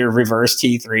 You've got your reverse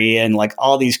T3 and like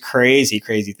all these crazy,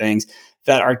 crazy things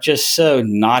that are just so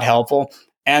not helpful.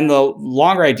 And the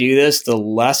longer I do this, the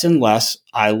less and less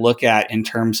I look at in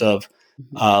terms of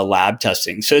Mhm. lab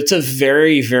testing. So it's a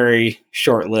very, very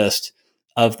short list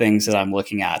of things that I'm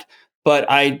looking at. But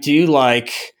I do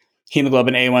like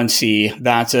hemoglobin A1C.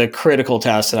 That's a critical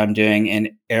test that I'm doing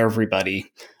in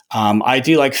everybody. I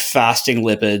do like fasting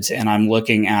lipids, and I'm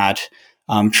looking at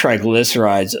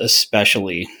triglycerides,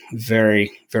 especially.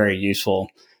 Very, very useful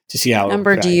to see What how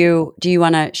number do you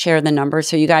want to share the number?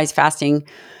 So you guys, fasting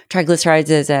triglycerides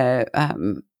is a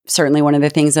certainly one of the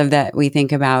things of that we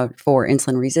think about for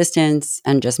insulin resistance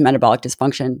and just metabolic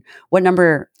dysfunction. What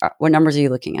numbers are you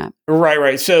looking at? Right,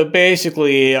 right. So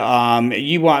basically,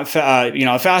 you want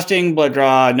fasting blood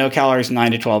draw, no calories,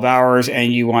 9 to 12 hours,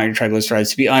 and you want your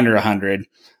triglycerides to be under 100.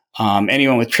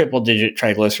 Anyone with triple digit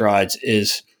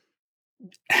triglycerides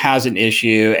has an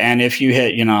issue, and if you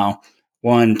hit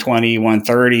 120,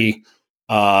 130,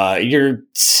 you're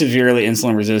severely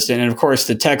insulin resistant. And of course,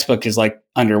 the textbook is like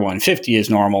under 150 is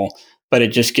normal, but it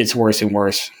just gets worse and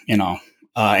worse.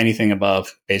 Anything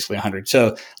above basically 100.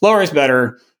 So lower is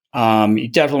better. You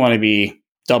definitely want to be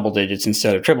double digits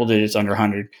instead of triple digits under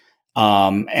 100.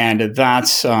 And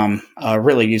that's a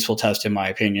really useful test in my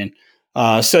opinion.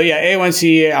 So yeah,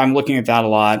 A1C, I'm looking at that a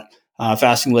lot.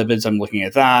 Fasting lipids, I'm looking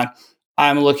at that.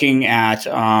 I'm looking at,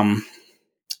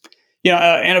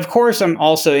 and of course, I'm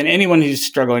also, and anyone who's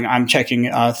struggling, I'm checking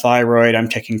thyroid, I'm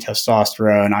checking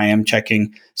testosterone, I am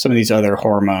checking some of these other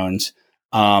hormones.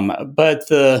 But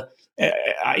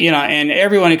and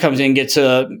everyone who comes in gets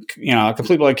a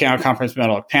complete blood count, comprehensive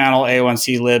metabolic panel,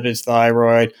 A1C, lipids,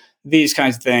 thyroid, these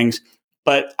kinds of things.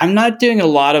 But I'm not doing a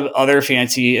lot of other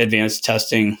fancy advanced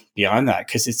testing beyond that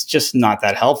because it's just not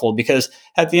that helpful. Because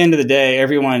at the end of the day,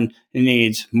 everyone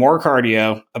needs more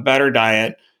cardio, a better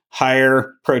diet,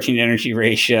 higher protein energy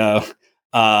ratio,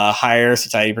 higher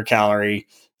satiety per calorie,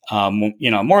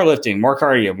 more lifting, more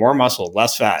cardio, more muscle,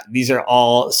 less fat. These are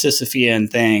all Sisyphean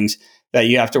things that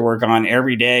you have to work on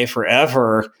every day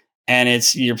forever. And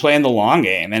you're playing the long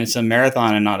game, and it's a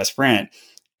marathon and not a sprint.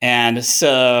 And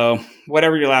so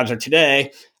whatever your labs are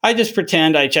today, I just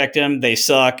pretend I checked them, they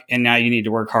suck, and now you need to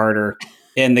work harder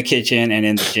in the kitchen and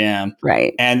in the gym.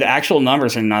 Right. And the actual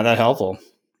numbers are not that helpful.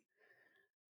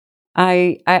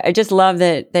 I just love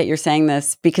that you're saying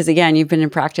this because again, you've been in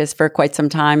practice for quite some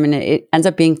time and it ends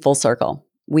up being full circle.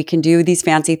 We can do these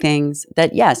fancy things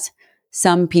that yes,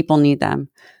 some people need them.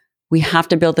 We have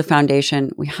to build the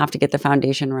foundation. We have to get the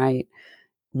foundation right.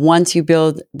 Once you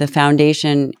build the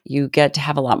foundation, you get to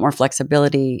have a lot more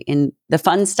flexibility in the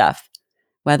fun stuff,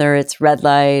 whether it's red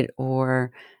light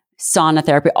or sauna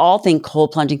therapy, all things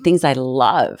cold plunging, things I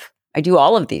love. I do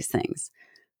all of these things.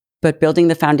 But building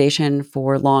the foundation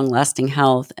for long lasting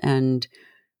health and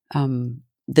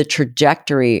the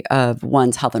trajectory of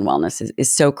one's health and wellness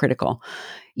is so critical.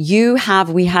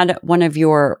 We had one of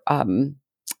your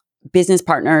business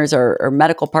partners or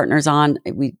medical partners on,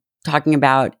 we talking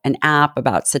about an app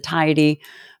about satiety.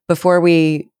 Before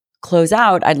we close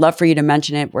out, I'd love for you to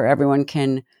mention it where everyone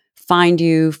can find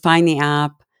you, find the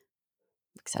app,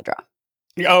 etc.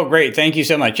 Oh, great. Thank you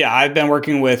so much. Yeah, I've been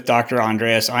working with Dr.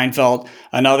 Andreas Einfeld,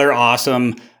 another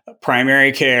awesome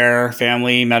primary care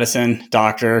family medicine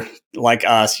doctor like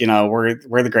us.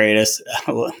 We're the greatest.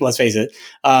 Let's face it.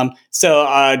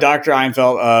 Dr.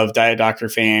 Einfeld of Diet Doctor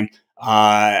fame,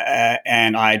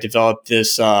 and I developed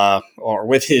this, or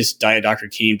with his Diet Doctor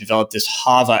team, developed this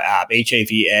Hava app,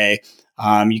 HAVA.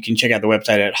 You can check out the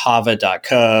website at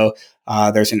hava.co.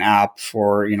 There's an app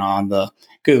for, on the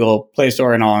Google Play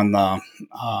Store and on the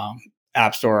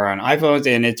App Store on iPhones.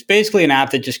 And it's basically an app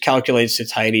that just calculates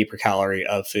satiety per calorie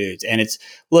of foods. And it's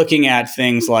looking at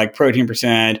things like protein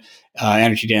percent,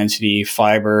 energy density,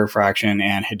 fiber fraction,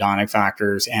 and hedonic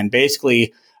factors. And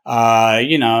basically,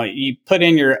 You put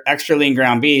in your extra lean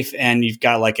ground beef and you've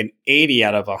got like an 80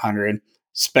 out of 100.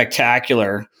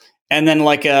 Spectacular. And then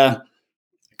like a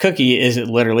cookie is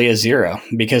literally a 0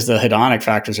 because the hedonic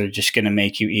factors are just going to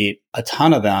make you eat a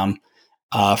ton of them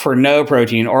for no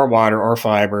protein or water or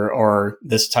fiber or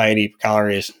the satiety per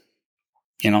calories,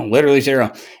 literally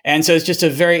 0. And so it's just a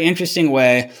very interesting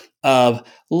way of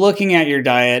looking at your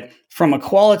diet from a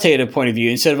qualitative point of view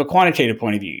instead of a quantitative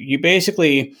point of view. You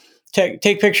basically take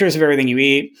pictures of everything you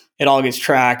eat. It all gets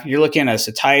tracked. You're looking at a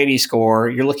satiety score.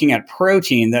 You're looking at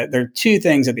protein. That there are 2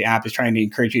 things that the app is trying to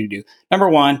encourage you to do. Number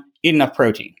 1, eat enough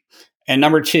protein. And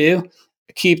number 2,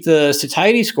 keep the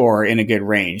satiety score in a good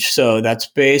range. So that's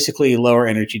basically lower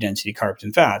energy density carbs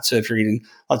and fats. So if you're eating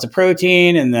lots of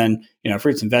protein and then,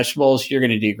 fruits and vegetables, you're going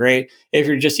to do great. If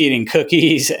you're just eating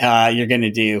cookies, you're going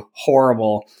to do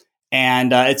horrible.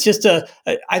 And it's just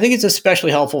I think it's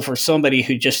especially helpful for somebody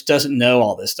who just doesn't know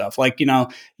all this stuff. Like,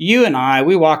 you and I,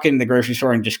 we walk into the grocery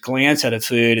store and just glance at a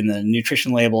food and the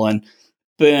nutrition label and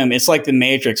boom, it's like the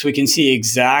Matrix. We can see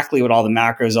exactly what all the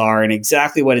macros are and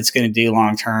exactly what it's going to do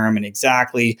long term and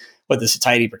exactly what the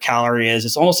satiety per calorie is.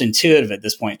 It's almost intuitive at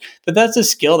this point, but that's a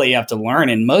skill that you have to learn.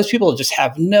 And most people just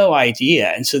have no idea.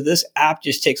 And so this app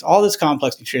just takes all this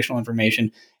complex nutritional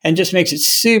information and just makes it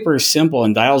super simple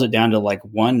and dials it down to like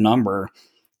one number.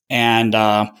 And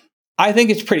I think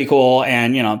it's pretty cool.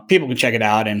 And, people can check it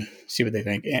out and see what they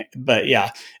think. But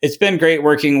yeah, it's been great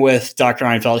working with Dr.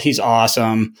 Einfeld. He's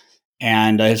awesome.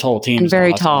 And his whole team is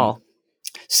very awesome. Tall.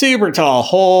 Super tall.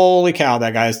 Holy cow,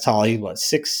 that guy's tall. He's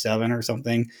 6'7" or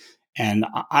something. And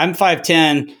I'm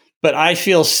 5'10", but I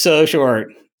feel so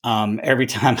short every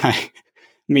time I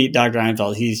meet Dr.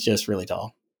 Einfeld. He's just really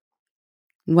tall.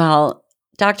 Well,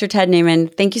 Dr. Ted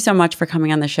Naiman, thank you so much for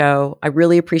coming on the show. I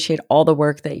really appreciate all the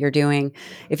work that you're doing.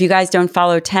 If you guys don't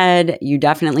follow Ted, you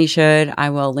definitely should.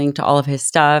 I will link to all of his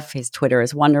stuff. His Twitter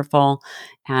is wonderful,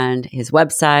 and his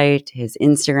website, his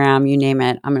Instagram, you name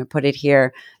it. I'm going to put it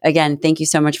here. Again, thank you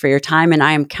so much for your time, and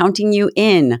I am counting you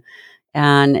in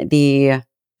on the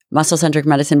Muscle Centric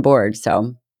Medicine board.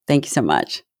 So thank you so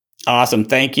much. Awesome.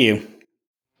 Thank you.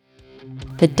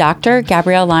 The Dr.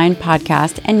 Gabrielle Lyon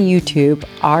podcast and YouTube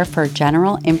are for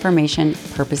general information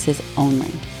purposes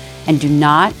only and do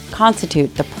not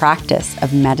constitute the practice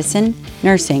of medicine,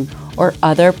 nursing, or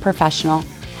other professional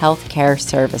healthcare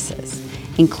services,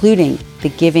 including the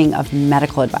giving of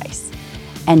medical advice.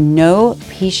 And no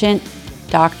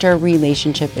patient-doctor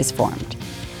relationship is formed.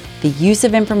 The use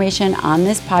of information on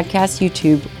this podcast,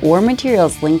 YouTube, or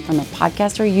materials linked from the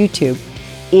podcast or YouTube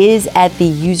is at the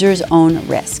user's own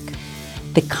risk.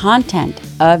 The content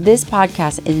of this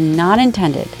podcast is not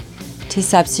intended to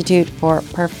substitute for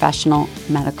professional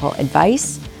medical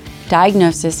advice,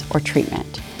 diagnosis, or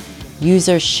treatment.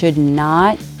 Users should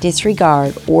not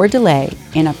disregard or delay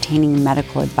in obtaining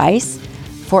medical advice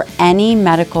for any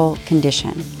medical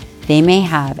condition they may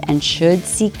have and should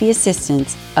seek the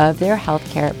assistance of their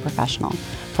healthcare professional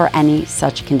for any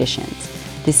such conditions.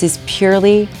 This is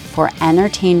purely for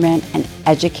entertainment and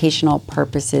educational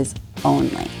purposes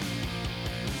only.